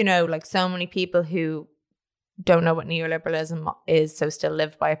them. You know, like so many people who don't know what neoliberalism is, so still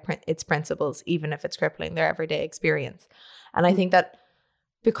live by its principles, even if it's crippling their everyday experience. And I think that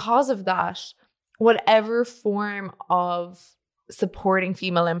because of that, whatever form of supporting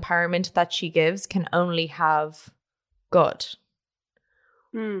female empowerment that she gives can only have good.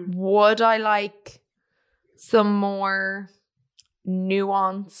 Would I like some more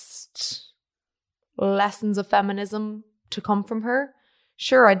nuanced lessons of feminism to come from her?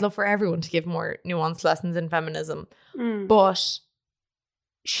 Sure, I'd love for everyone to give more nuanced lessons in feminism, but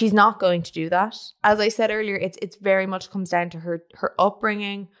she's not going to do that. As I said earlier, it's very much comes down to her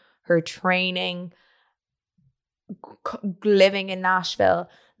upbringing, her training, living in Nashville.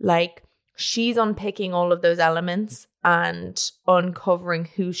 Like, she's unpicking all of those elements and uncovering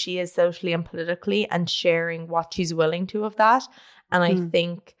who she is socially and politically, and sharing what she's willing to of that. And I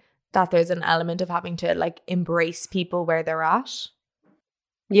think that there's an element of having to like embrace people where they're at.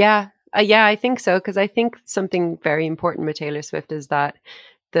 Yeah, I think so, because I think something very important with Taylor Swift is that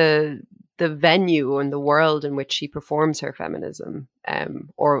the venue and the world in which she performs her feminism,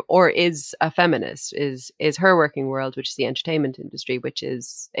 or is a feminist, is her working world, which is the entertainment industry, which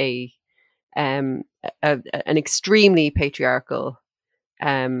is an extremely patriarchal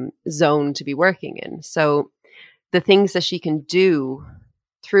zone to be working in. So the things that she can do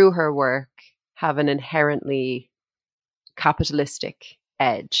through her work have an inherently capitalistic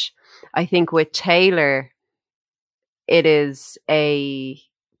edge. I think with Taylor, it is a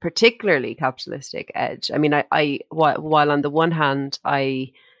particularly capitalistic edge. I mean, while on the one hand,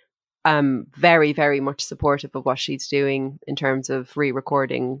 I am very, very much supportive of what she's doing in terms of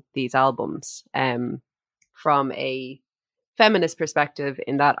re-recording these albums, from a feminist perspective,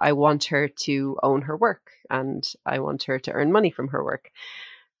 in that I want her to own her work and I want her to earn money from her work.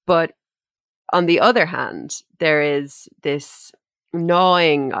 But on the other hand, there is this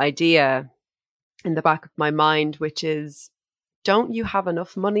gnawing idea in the back of my mind, which is, don't you have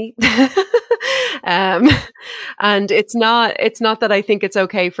enough money? And it's not that I think it's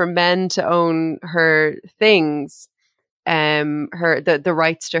okay for men to own her things, the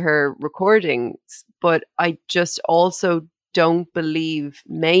rights to her recordings, but I just also don't believe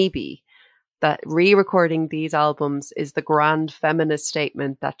maybe that re-recording these albums is the grand feminist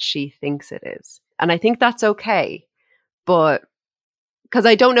statement that she thinks it is. And I think that's okay, but because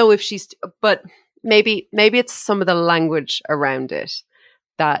I don't know if but maybe it's some of the language around it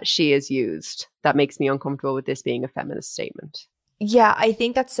that she has used that makes me uncomfortable with this being a feminist statement. Yeah, I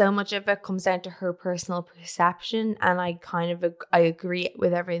think that so much of it comes down to her personal perception, and I agree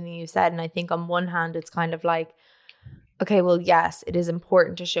with everything you said. And I think on one hand, it's kind of like, okay, well, yes, it is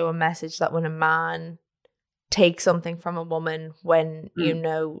important to show a message that when a man takes something from a woman, when, you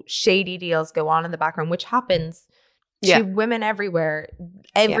know, shady deals go on in the background, which happens to women everywhere,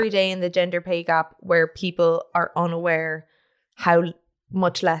 every day in the gender pay gap, where people are unaware how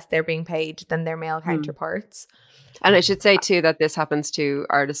much less they're being paid than their male counterparts. And I should say too that this happens to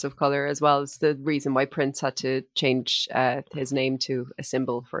artists of color as well. It's the reason why Prince had to change his name to a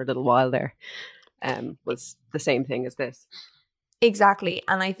symbol for a little while there. Was the same thing as this. Exactly.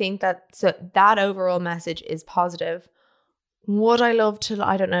 And I think that overall message is positive. Would I love to,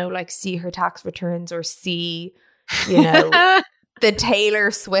 I don't know, like see her tax returns or see, you know, the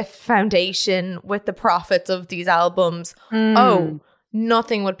Taylor Swift Foundation with the profits of these albums? Oh,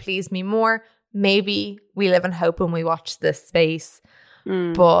 nothing would please me more. Maybe we live in hope when we watch this space.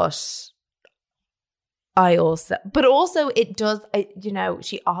 But also it does, you know,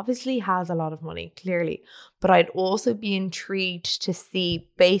 she obviously has a lot of money, clearly, but I'd also be intrigued to see,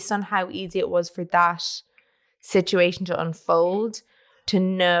 based on how easy it was for that situation to unfold, to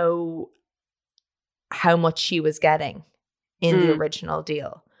know how much she was getting in the original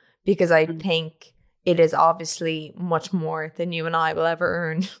deal, because I think it is obviously much more than you and I will ever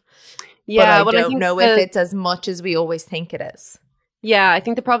earn. Yeah, but I don't know if it's as much as we always think it is. Yeah, I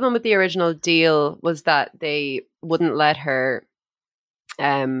think the problem with the original deal was that they wouldn't let her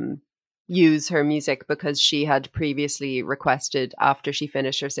use her music, because she had previously requested, after she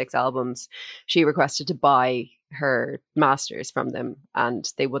finished her 6 albums, she requested to buy her masters from them,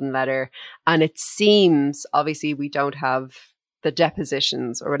 and they wouldn't let her. And it seems, obviously we don't have the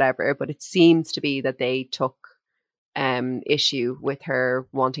depositions or whatever, but it seems to be that they took issue with her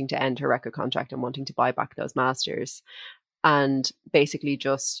wanting to end her record contract and wanting to buy back those masters, and basically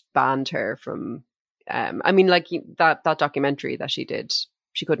just banned her from I mean, like that documentary that she did,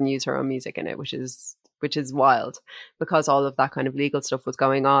 she couldn't use her own music in it, which is wild, because all of that kind of legal stuff was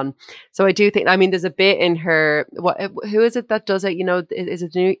going on. So I do think, I mean, there's a bit in her, who is it that does it, you know, is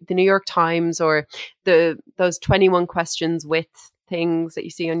it the New York Times, or those 21 questions with things that you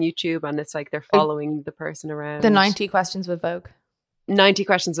see on YouTube, and it's like they're following the person around. The 90 questions with Vogue. 90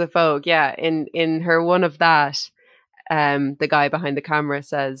 questions with Vogue, yeah. In her one of that, the guy behind the camera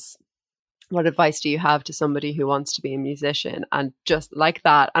says, what advice do you have to somebody who wants to be a musician? And just like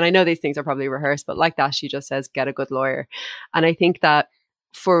that, and I know these things are probably rehearsed, but like that, she just says, get a good lawyer. And I think that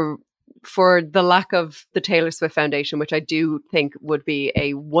for the lack of the Taylor Swift Foundation, which I do think would be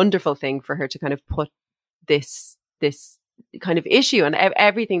a wonderful thing for her to kind of put this kind of issue and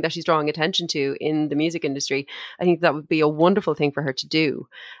everything that she's drawing attention to in the music industry, I think that would be a wonderful thing for her to do.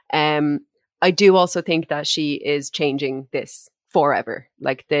 I do also think that she is changing this forever.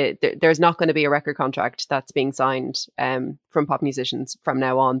 Like there's not going to be a record contract that's being signed from pop musicians from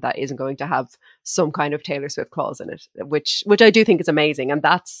now on that isn't going to have some kind of Taylor Swift clause in it, which I do think is amazing. And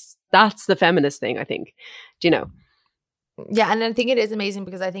that's the feminist thing, I think. Do you know? Yeah, and I think it is amazing,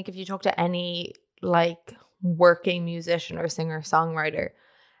 because I think if you talk to any like working musician or singer songwriter,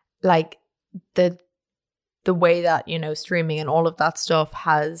 like the way that, you know, streaming and all of that stuff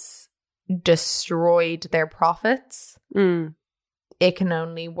has destroyed their profits, it can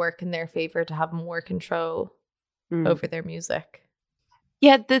only work in their favor to have more control over their music.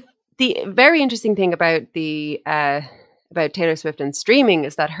 Yeah, the very interesting thing about about Taylor Swift and streaming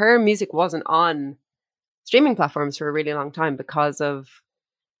is that her music wasn't on streaming platforms for a really long time because of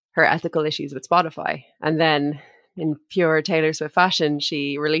her ethical issues with Spotify. And then in pure Taylor Swift fashion,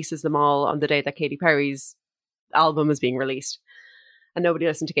 she releases them all on the day that Katy Perry's album is being released. And nobody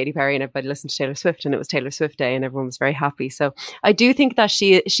listened to Katy Perry and everybody listened to Taylor Swift, and it was Taylor Swift Day and everyone was very happy. So I do think that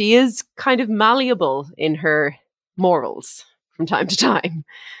she is kind of malleable in her morals from time to time.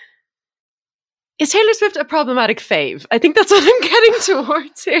 Is Taylor Swift a problematic fave? I think that's what I'm getting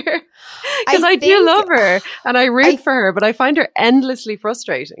towards here. Because I do love her and I root for her, but I find her endlessly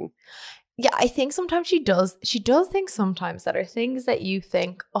frustrating. Yeah, I think sometimes she does think sometimes that are things that you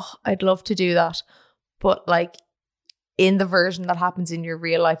think, oh, I'd love to do that, but like in the version that happens in your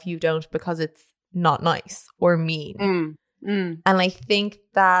real life, you don't, because it's not nice or mean. And I think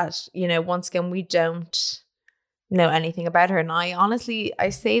that, you know, once again, we don't know anything about her. And I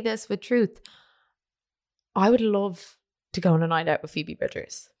say this with truth. I would love to go on a night out with Phoebe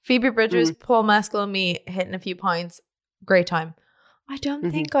Bridgers. Phoebe Bridgers, Paul Mescal and me hitting a few pints. Great time. I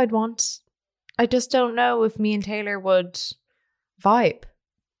don't think I just don't know if me and Taylor would vibe.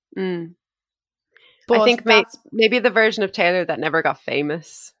 But I think maybe the version of Taylor that never got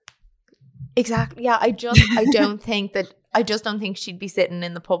famous. Exactly. Yeah, I don't think she'd be sitting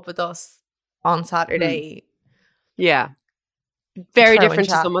in the pub with us on Saturday. Yeah. Very Throwing different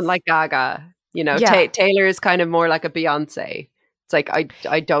to chats. someone like Gaga. You know, Yeah. Taylor is kind of more like a Beyonce. It's like,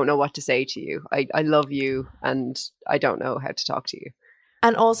 I don't know what to say to you. I love you and I don't know how to talk to you.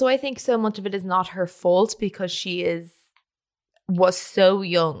 And also I think so much of it is not her fault, because she was so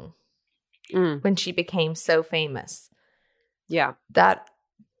young when she became so famous. Yeah. That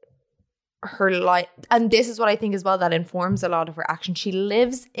her life, and this is what I think as well that informs a lot of her action. She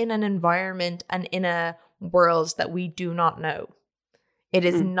lives in an environment and in a world that we do not know. It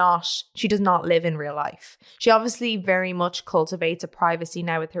is not, she does not live in real life. She obviously very much cultivates a privacy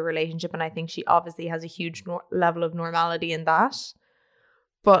now with her relationship, and I think she obviously has a huge level of normality in that.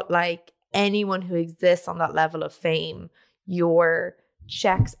 But like anyone who exists on that level of fame, your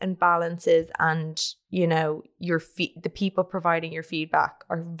checks and balances and, you know, the people providing your feedback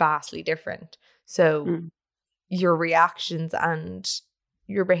are vastly different. So your reactions and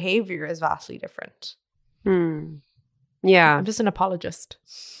your behavior is vastly different. Yeah. I'm just an apologist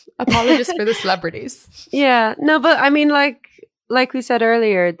for the celebrities. Yeah. No, but I mean, like we said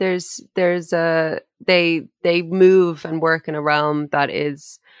earlier, they move and work in a realm that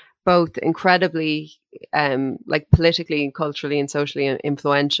is both incredibly like politically and culturally and socially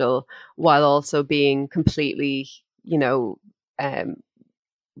influential, while also being completely, you know,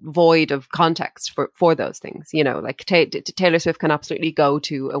 void of context for those things. You know, like Taylor Swift can absolutely go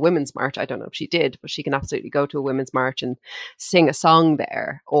to a women's march. I don't know if she did, but she can absolutely go to a women's march and sing a song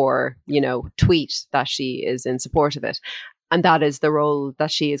there, or, you know, tweet that she is in support of it. And that is the role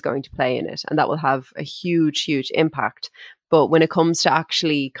that she is going to play in it. And that will have a huge, huge impact. But when it comes to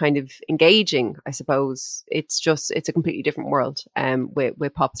actually kind of engaging, I suppose it's a completely different world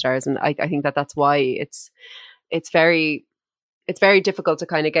with pop stars. And I think that's why it's very difficult to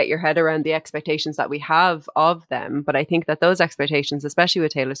kind of get your head around the expectations that we have of them. But I think that those expectations, especially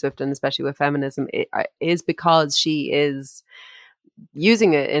with Taylor Swift and especially with feminism, is because she is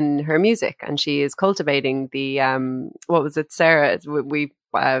using it in her music, and she is cultivating the what was it, Sarah? We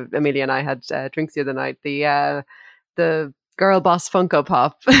Amelia and I had drinks the other night. The girl boss Funko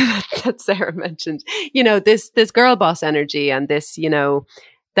Pop that Sarah mentioned. You know, this girl boss energy, and this, you know,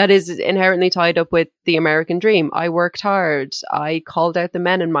 that is inherently tied up with the American dream. I worked hard. I called out the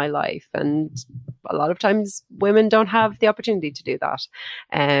men in my life, and a lot of times women don't have the opportunity to do that.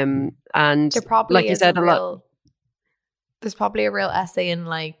 And there probably like you said, there's probably a real essay in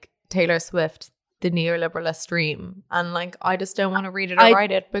like Taylor Swift, the neoliberalist dream, and like I just don't want to read it or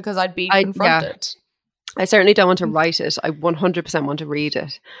write it because I'd be confronted. I certainly don't want to write it. I 100% want to read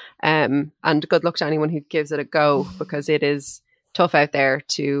it. And good luck to anyone who gives it a go, because it is tough out there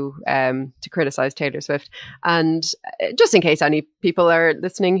to criticize Taylor Swift. And just in case any people are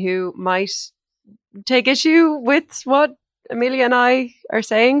listening who might take issue with what Amelia and I are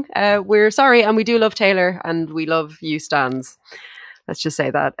saying, we're sorry, and we do love Taylor, and we love you stans. Let's just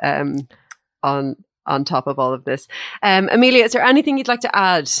say that on top of all of this. Amelia, is there anything you'd like to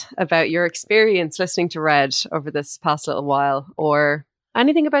add about your experience listening to Red over this past little while, or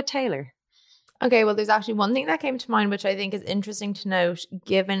anything about Taylor? Okay, well, there's actually one thing that came to mind, which I think is interesting to note,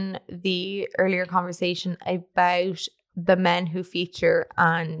 given the earlier conversation about the men who feature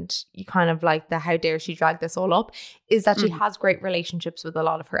and you kind of like the how dare she drag this all up, is that she has great relationships with a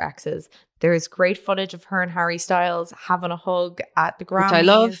lot of her exes. There is great footage of her and Harry Styles having a hug at the Grammys, which I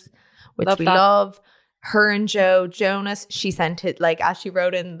love, which we love. Her and Joe Jonas, she sent it, like as she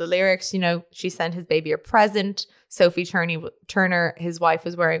wrote in the lyrics, you know, she sent his baby a present. Sophie Turner, his wife,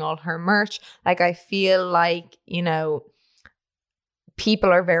 was wearing all her merch. Like, I feel like, you know, people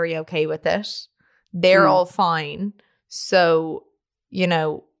are very okay with it. They're all fine. So, you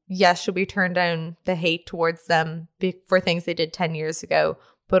know, yes, should we turn down the hate towards them for things they did 10 years ago?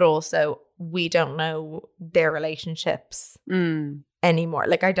 But also, we don't know their relationships anymore.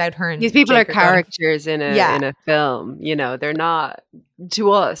 Like, I doubt her and these people Jake are characters in a film. You know, they're not,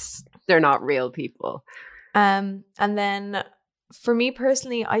 to us, they're not real people. And then for me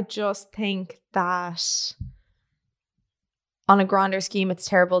personally, I just think that on a grander scheme, it's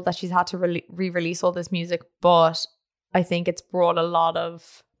terrible that she's had to re-release all this music, but I think it's brought a lot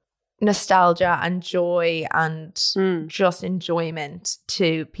of nostalgia and joy and just enjoyment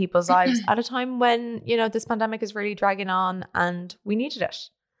to people's lives at a time when, you know, this pandemic is really dragging on and we needed it.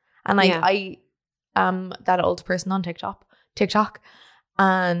 And I am that old person on TikTok,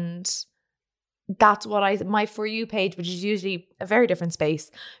 and that's what my For You page, which is usually a very different space,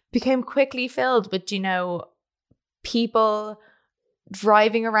 became quickly filled with, you know, people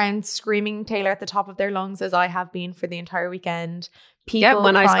driving around screaming Taylor at the top of their lungs, as I have been for the entire weekend. People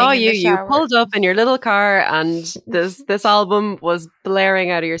when I crying saw in the you shower. pulled up in your little car and this album was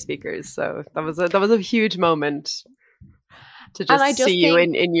blaring out of your speakers. So that was a huge moment to just see you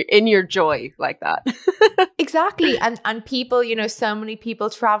in your joy like that. Exactly. And people, you know, so many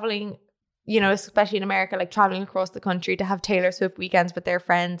people traveling, you know, especially in America, like traveling across the country to have Taylor Swift weekends with their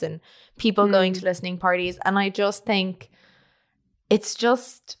friends, and people going to listening parties. And I just think it's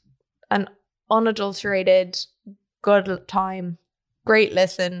just an unadulterated good time. Great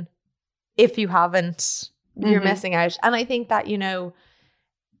listen. If you haven't, you're missing out. And I think that, you know,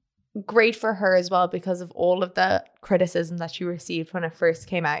 great for her as well, because of all of the criticism that she received when it first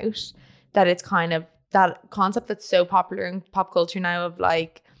came out, that it's kind of that concept that's so popular in pop culture now of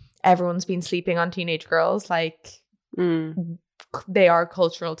like, everyone's been sleeping on teenage girls. Like they are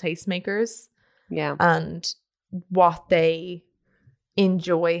cultural tastemakers. Yeah. And what they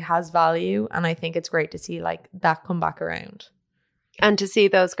enjoy has value. And I think it's great to see like that come back around. And to see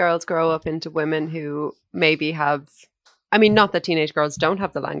those girls grow up into women who maybe have, I mean, not that teenage girls don't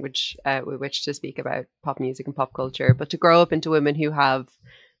have the language with which to speak about pop music and pop culture, but to grow up into women who have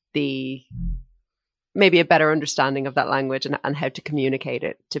maybe a better understanding of that language and how to communicate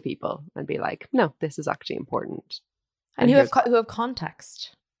it to people and be like, no, this is actually important. And who have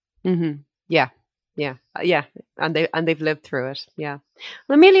context. Mm-hmm. Yeah. And they've lived through it. Yeah.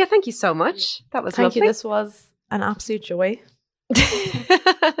 Well, Amelia, thank you so much. That was lovely. Thank you. This was an absolute joy.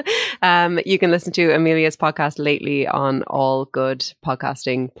 You can listen to Amelia's podcast Lately on all good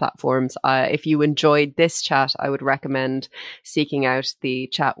podcasting platforms. If you enjoyed this chat, I would recommend seeking out the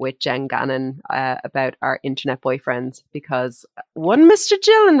chat with Jen Gannon about our internet boyfriends, because one Mr.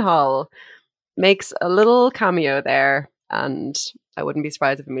 Gyllenhaal makes a little cameo there, and I wouldn't be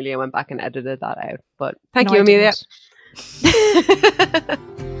surprised if Amelia went back and edited that out. But thank you, Amelia.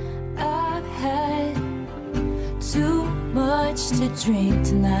 I've had too much to drink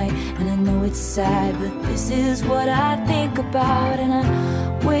tonight, and I know it's sad, but this is what I think about. And I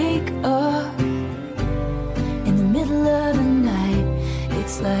wake up in the middle of the night.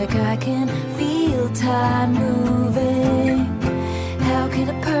 It's like I can feel time moving. How can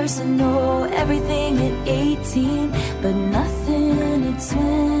a person know everything at 18 but nothing at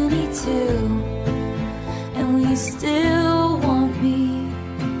 22? And we still want me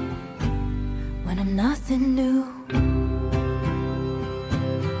when I'm nothing new.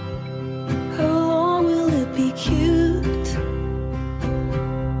 How long will it be cute?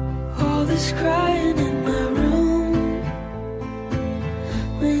 All this crying in my room,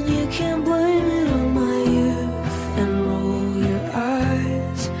 when you can't blame it on my youth and roll your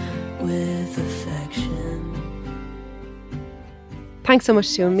eyes with affection. Thanks so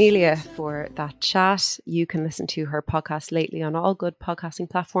much to Amelia for that chat. You can listen to her podcast Lately on all good podcasting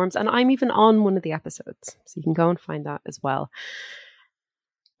platforms, and I'm even on one of the episodes, so you can go and find that as well.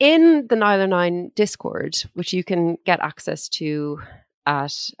 In the Nialler9 Discord, which you can get access to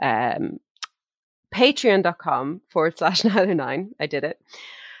at patreon.com/Nialler9, I did it.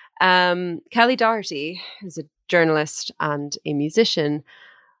 Kelly Doherty, who's a journalist and a musician,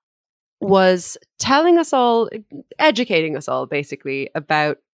 was telling us all, educating us all basically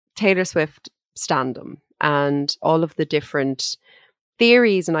about Taylor Swift standom and all of the different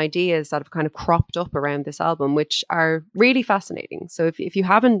theories and ideas that have kind of cropped up around this album, which are really fascinating. So if you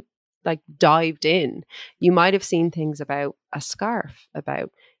haven't like dived in, you might have seen things about a scarf,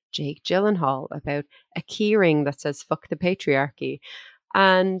 about Jake Gyllenhaal, about a keyring that says "fuck the patriarchy."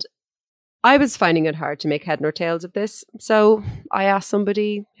 And I was finding it hard to make head nor tails of this, so I asked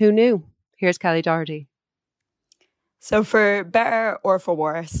somebody who knew. Here's Kelly Doherty. So for better or for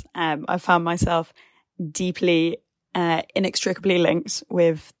worse, I found myself deeply, inextricably linked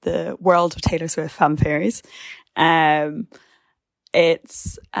with the world of Taylor Swift fan theories.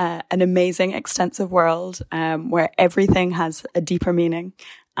 It's an amazing, extensive world where everything has a deeper meaning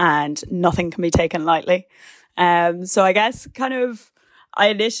and nothing can be taken lightly. So I guess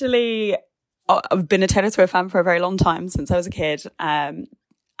I've been a Taylor Swift fan for a very long time, since I was a kid.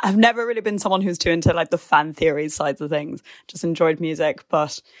 I've never really been someone who's too into like the fan theory sides of things. Just enjoyed music,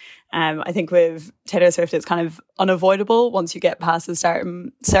 but I think with Taylor Swift, it's kind of unavoidable once you get past a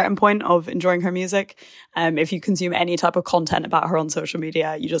certain point of enjoying her music. If you consume any type of content about her on social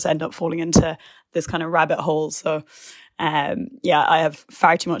media, you just end up falling into this kind of rabbit hole. So, I have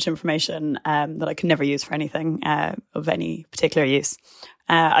far too much information that I can never use for anything of any particular use.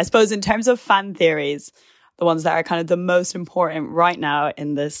 I suppose in terms of fan theories, the ones that are kind of the most important right now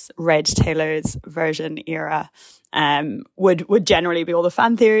in this Red Taylor's version era would generally be all the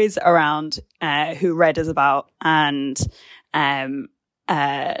fan theories around who Red is about and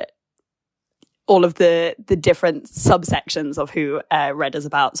all of the different subsections of who Red is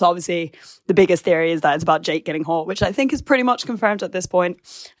about. So obviously the biggest theory is that it's about Jake Gyllenhaal, which I think is pretty much confirmed at this point.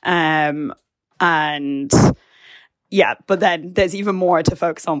 But then there's even more to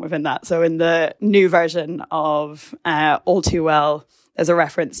focus on within that. So in the new version of All Too Well, there's a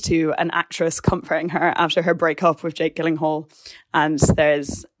reference to an actress comforting her after her breakup with Jake Gyllenhaal. And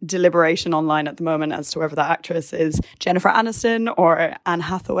there's deliberation online at the moment as to whether that actress is Jennifer Aniston or Anne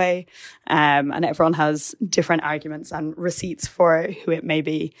Hathaway. And everyone has different arguments and receipts for who it may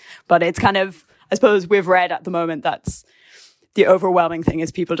be. But it's kind of, I suppose we've read at the moment that's the overwhelming thing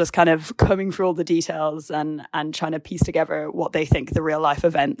is people just kind of combing through all the details and trying to piece together what they think the real life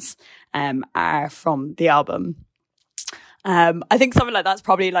events are from the album. I think something like that's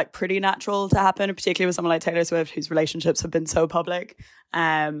probably like pretty natural to happen, particularly with someone like Taylor Swift, whose relationships have been so public.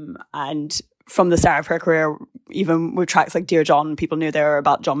 And from the start of her career, even with tracks like Dear John, people knew they were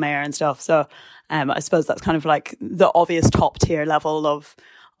about John Mayer and stuff. So I suppose that's kind of like the obvious top tier level of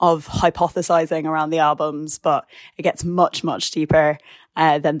hypothesizing around the albums, but it gets much, much deeper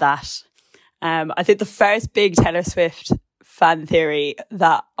than that. I think the first big Taylor Swift fan theory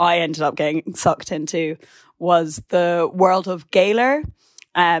that I ended up getting sucked into was the world of Gaylor.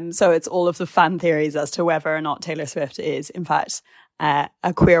 So it's all of the fan theories as to whether or not Taylor Swift is, in fact, a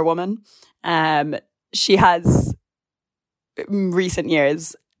queer woman. She has, in recent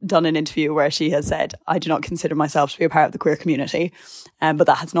years, done an interview where she has said, I do not consider myself to be a part of the queer community, but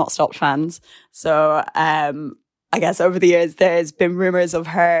that has not stopped fans. So I guess over the years, there's been rumours of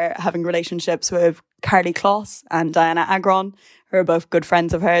her having relationships with Karlie Kloss and Diana Agron, who are both good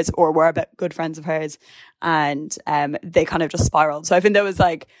friends of hers, or were good friends of hers, and they kind of just spiraled. So I think there was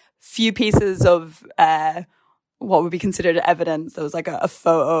like few pieces of what would be considered evidence. There was like a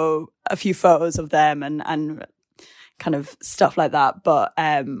few photos of them and kind of stuff like that. But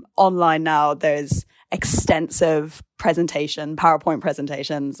online now, there's extensive PowerPoint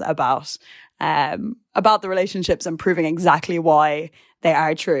presentations about the relationships and proving exactly why they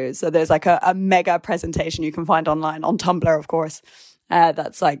are true. So there's like a mega presentation you can find online on Tumblr, of course.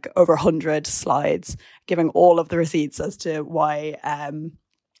 That's like over 100 slides giving all of the receipts as to why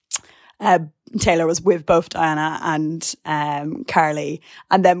Taylor was with both Diana and Karlie.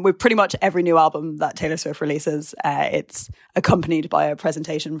 And then with pretty much every new album that Taylor Swift releases, it's accompanied by a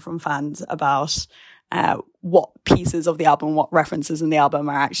presentation from fans about what pieces of the album, what references in the album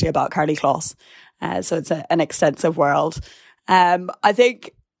are actually about Karlie Kloss. So it's an extensive world. I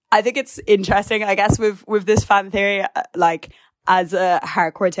think it's interesting, I guess, with this fan theory, like as a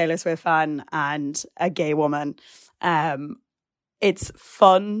hardcore Taylor Swift fan and a gay woman, it's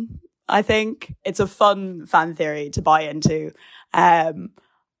fun. I think it's a fun fan theory to buy into. I'm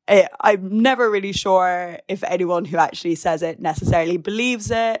never really sure if anyone who actually says it necessarily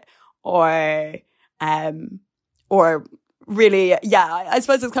believes it or really, I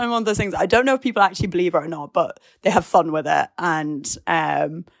suppose it's kind of one of those things. I don't know if people actually believe it or not, but they have fun with it and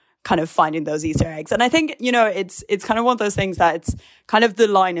kind of finding those Easter eggs. And I think, it's kind of one of those things that it's kind of the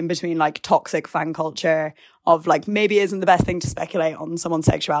line in between like toxic fan culture of like maybe it isn't the best thing to speculate on someone's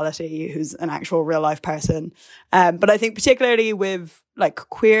sexuality who's an actual real life person. But I think particularly with like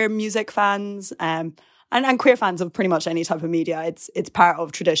queer music fans, and queer fans of pretty much any type of media, it's part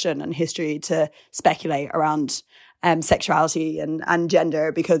of tradition and history to speculate around sexuality and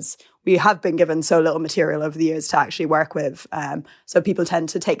gender, because we have been given so little material over the years to actually work with. So people tend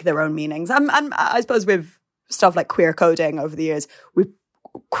to take their own meanings. And I suppose with stuff like queer coding over the years,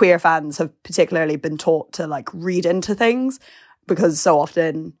 queer fans have particularly been taught to like read into things, because so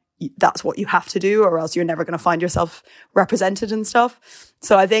often that's what you have to do, or else you're never going to find yourself represented and stuff.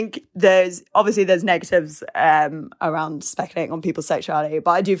 So I think there's negatives around speculating on people's sexuality,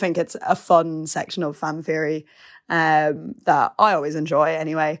 but I do think it's a fun section of fan theory that I always enjoy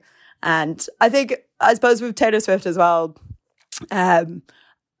anyway. And I suppose with Taylor Swift as well,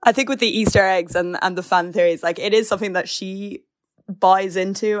 I think with the Easter eggs and the fan theories, like it is something that she buys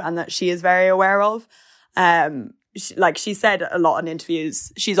into and that she is very aware of. she said a lot in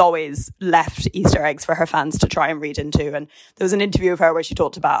interviews, she's always left Easter eggs for her fans to try and read into. And there was an interview of her where she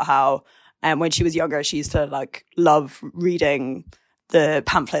talked about how when she was younger, she used to like love reading the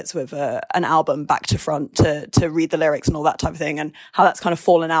pamphlets with an album back to front to read the lyrics and all that type of thing, and how that's kind of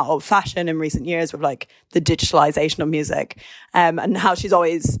fallen out of fashion in recent years with like the digitalization of music, and how she's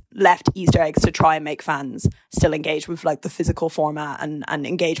always left Easter eggs to try and make fans still engage with like the physical format and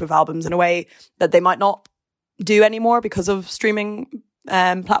engage with albums in a way that they might not do anymore because of streaming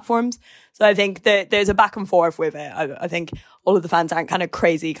platforms. So I think that there's a back and forth with it. I think all of the fans aren't kind of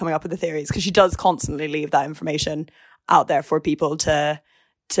crazy coming up with the theories, because she does constantly leave that information out there for people to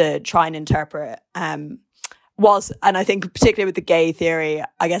try and interpret. And I think particularly with the gay theory,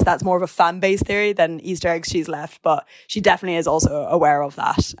 I guess that's more of a fan base theory than Easter eggs she's left, but she definitely is also aware of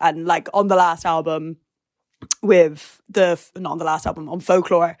that. And like on the last album on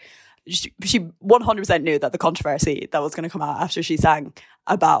Folklore, she 100% knew that the controversy that was going to come out after she sang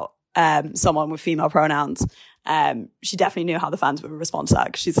about someone with female pronouns, she definitely knew how the fans would respond to that,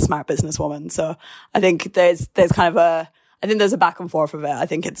 because she's a smart businesswoman. So I think there's kind of there's a back and forth of it. I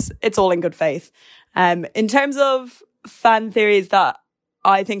think it's all in good faith. In terms of fan theories that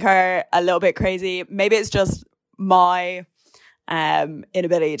I think are a little bit crazy, maybe it's just my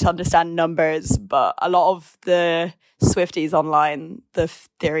inability to understand numbers, but a lot of the Swifties online, the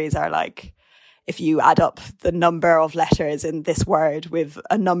theories are like, if you add up the number of letters in this word with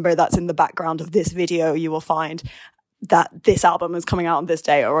a number that's in the background of this video, you will find that this album is coming out on this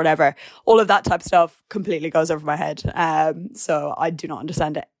day or whatever. All of that type of stuff completely goes over my head. So I do not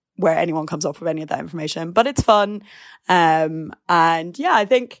understand it, where anyone comes up with any of that information, but it's fun. And yeah, I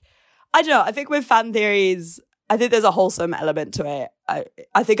think with fan theories, I think there's a wholesome element to it.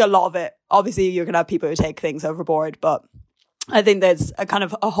 I think a lot of it, obviously you're going to have people who take things overboard, but I think there's a kind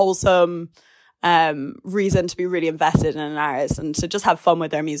of a wholesome reason to be really invested in an artist and to just have fun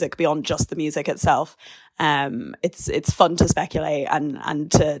with their music beyond just the music itself. It's fun to speculate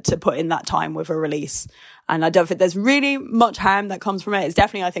and to put in that time with a release. And I don't think there's really much harm that comes from it. It's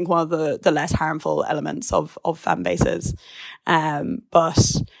definitely, I think, one of the less harmful elements of fan bases.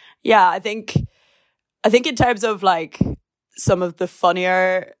 But yeah, I think in terms of like some of the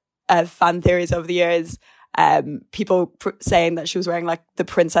funnier fan theories over the years, people saying that she was wearing like the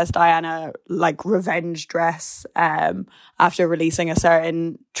Princess Diana like revenge dress after releasing a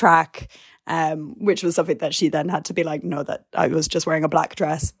certain track, which was something that she then had to be like, no, that I was just wearing a black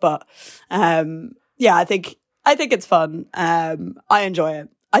dress. But yeah, I think it's fun. I enjoy it.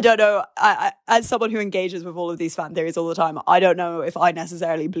 I don't know, I as someone who engages with all of these fan theories all the time, I don't know if I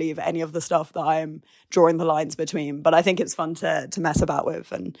necessarily believe any of the stuff that I'm drawing the lines between, but I think it's fun to mess about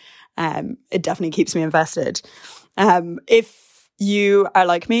with, and it definitely keeps me invested. If you are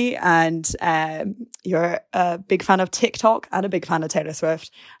like me and you're a big fan of TikTok and a big fan of Taylor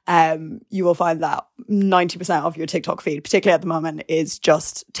Swift, you will find that 90% of your TikTok feed, particularly at the moment, is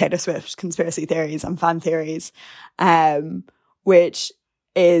just Taylor Swift conspiracy theories and fan theories, which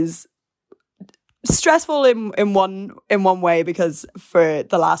is stressful in one way, because for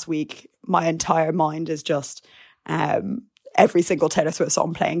the last week my entire mind is just every single Taylor Swift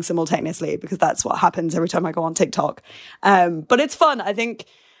song playing simultaneously, because that's what happens every time I go on TikTok. But it's fun. I think,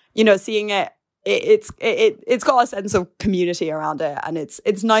 seeing it's got a sense of community around it, and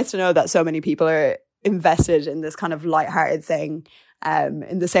it's nice to know that so many people are invested in this kind of lighthearted thing,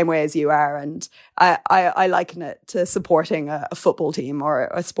 in the same way as you are. And I liken it to supporting a football team or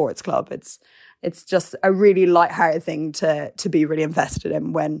a sports club. It's just a really lighthearted thing to be really invested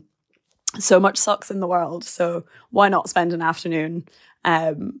in when so much sucks in the world. So why not spend an afternoon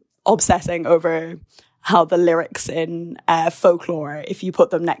obsessing over how the lyrics in Folklore, if you put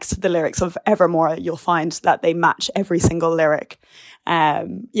them next to the lyrics of Evermore, you'll find that they match every single lyric.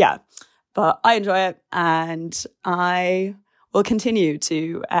 Yeah, but I enjoy it, and I will continue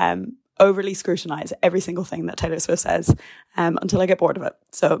to overly scrutinize every single thing that Taylor Swift says until I get bored of it.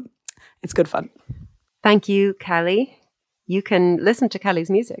 So it's good fun. Thank you, Kelly. You can listen to Kelly's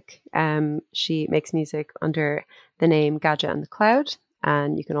music. She makes music under the name Gadget and the Cloud,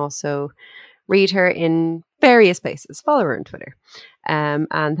 and you can also read her in various places. Follow her on Twitter. And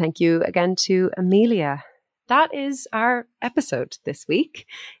thank you again to Amelia. That is our episode this week.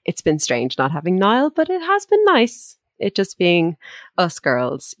 It's been strange not having Niall, but it has been nice. It just being us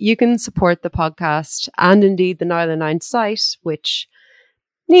girls. You can support the podcast and indeed the Nialler9 site, which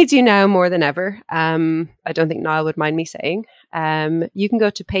needs you now more than ever. I don't think Niall would mind me saying. You can go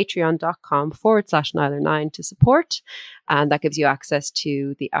to patreon.com/Nialler9 to support, and that gives you access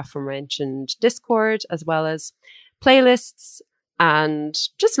to the aforementioned Discord, as well as playlists and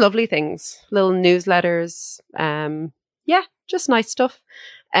just lovely things, little newsletters. Yeah, just nice stuff.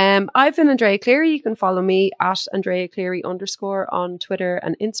 I've been Andrea Cleary. You can follow me at Andrea Cleary _ on Twitter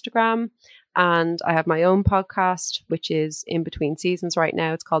and Instagram. And I have my own podcast, which is in between seasons right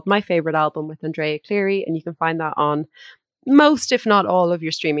now. It's called My Favorite Album with Andrea Cleary. And you can find that on most, if not all, of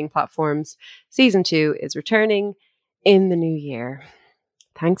your streaming platforms. Season 2 is returning in the new year.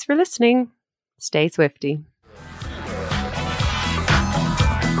 Thanks for listening. Stay Swifty.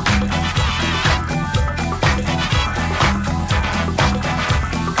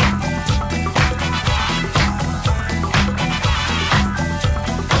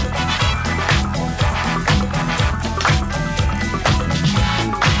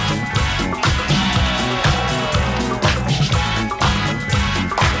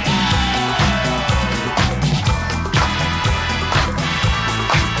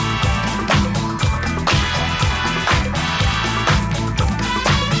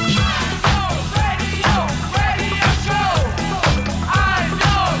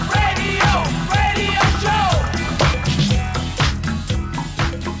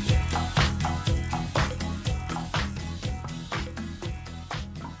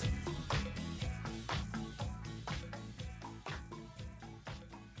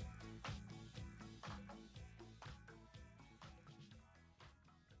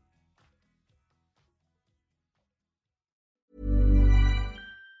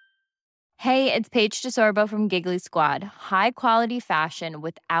 Hey, it's Paige DeSorbo from Giggly Squad. High quality fashion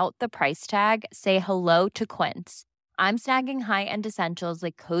without the price tag. Say hello to Quince. I'm snagging high-end essentials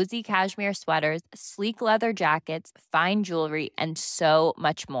like cozy cashmere sweaters, sleek leather jackets, fine jewelry, and so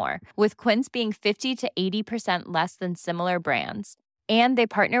much more. With Quince being 50 to 80% less than similar brands. And they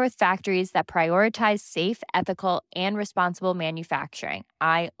partner with factories that prioritize safe, ethical, and responsible manufacturing.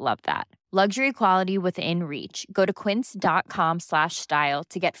 I love that. Luxury quality within reach. Go to quince.com/style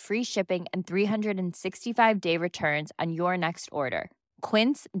to get free shipping and 365-day returns on your next order.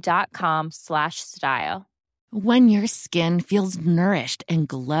 Quince.com/style. When your skin feels nourished and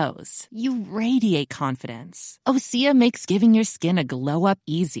glows, you radiate confidence. Osea makes giving your skin a glow up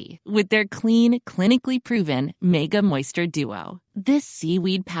easy with their clean, clinically proven Mega Moisture Duo. This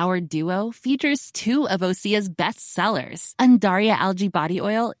seaweed-powered duo features 2 of Osea's best sellers, Undaria Algae Body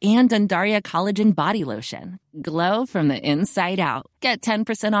Oil and Undaria Collagen Body Lotion. Glow from the inside out. Get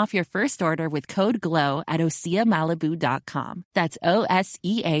 10% off your first order with code GLOW at OseaMalibu.com. That's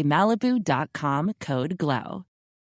OSEA Malibu.com, code GLOW.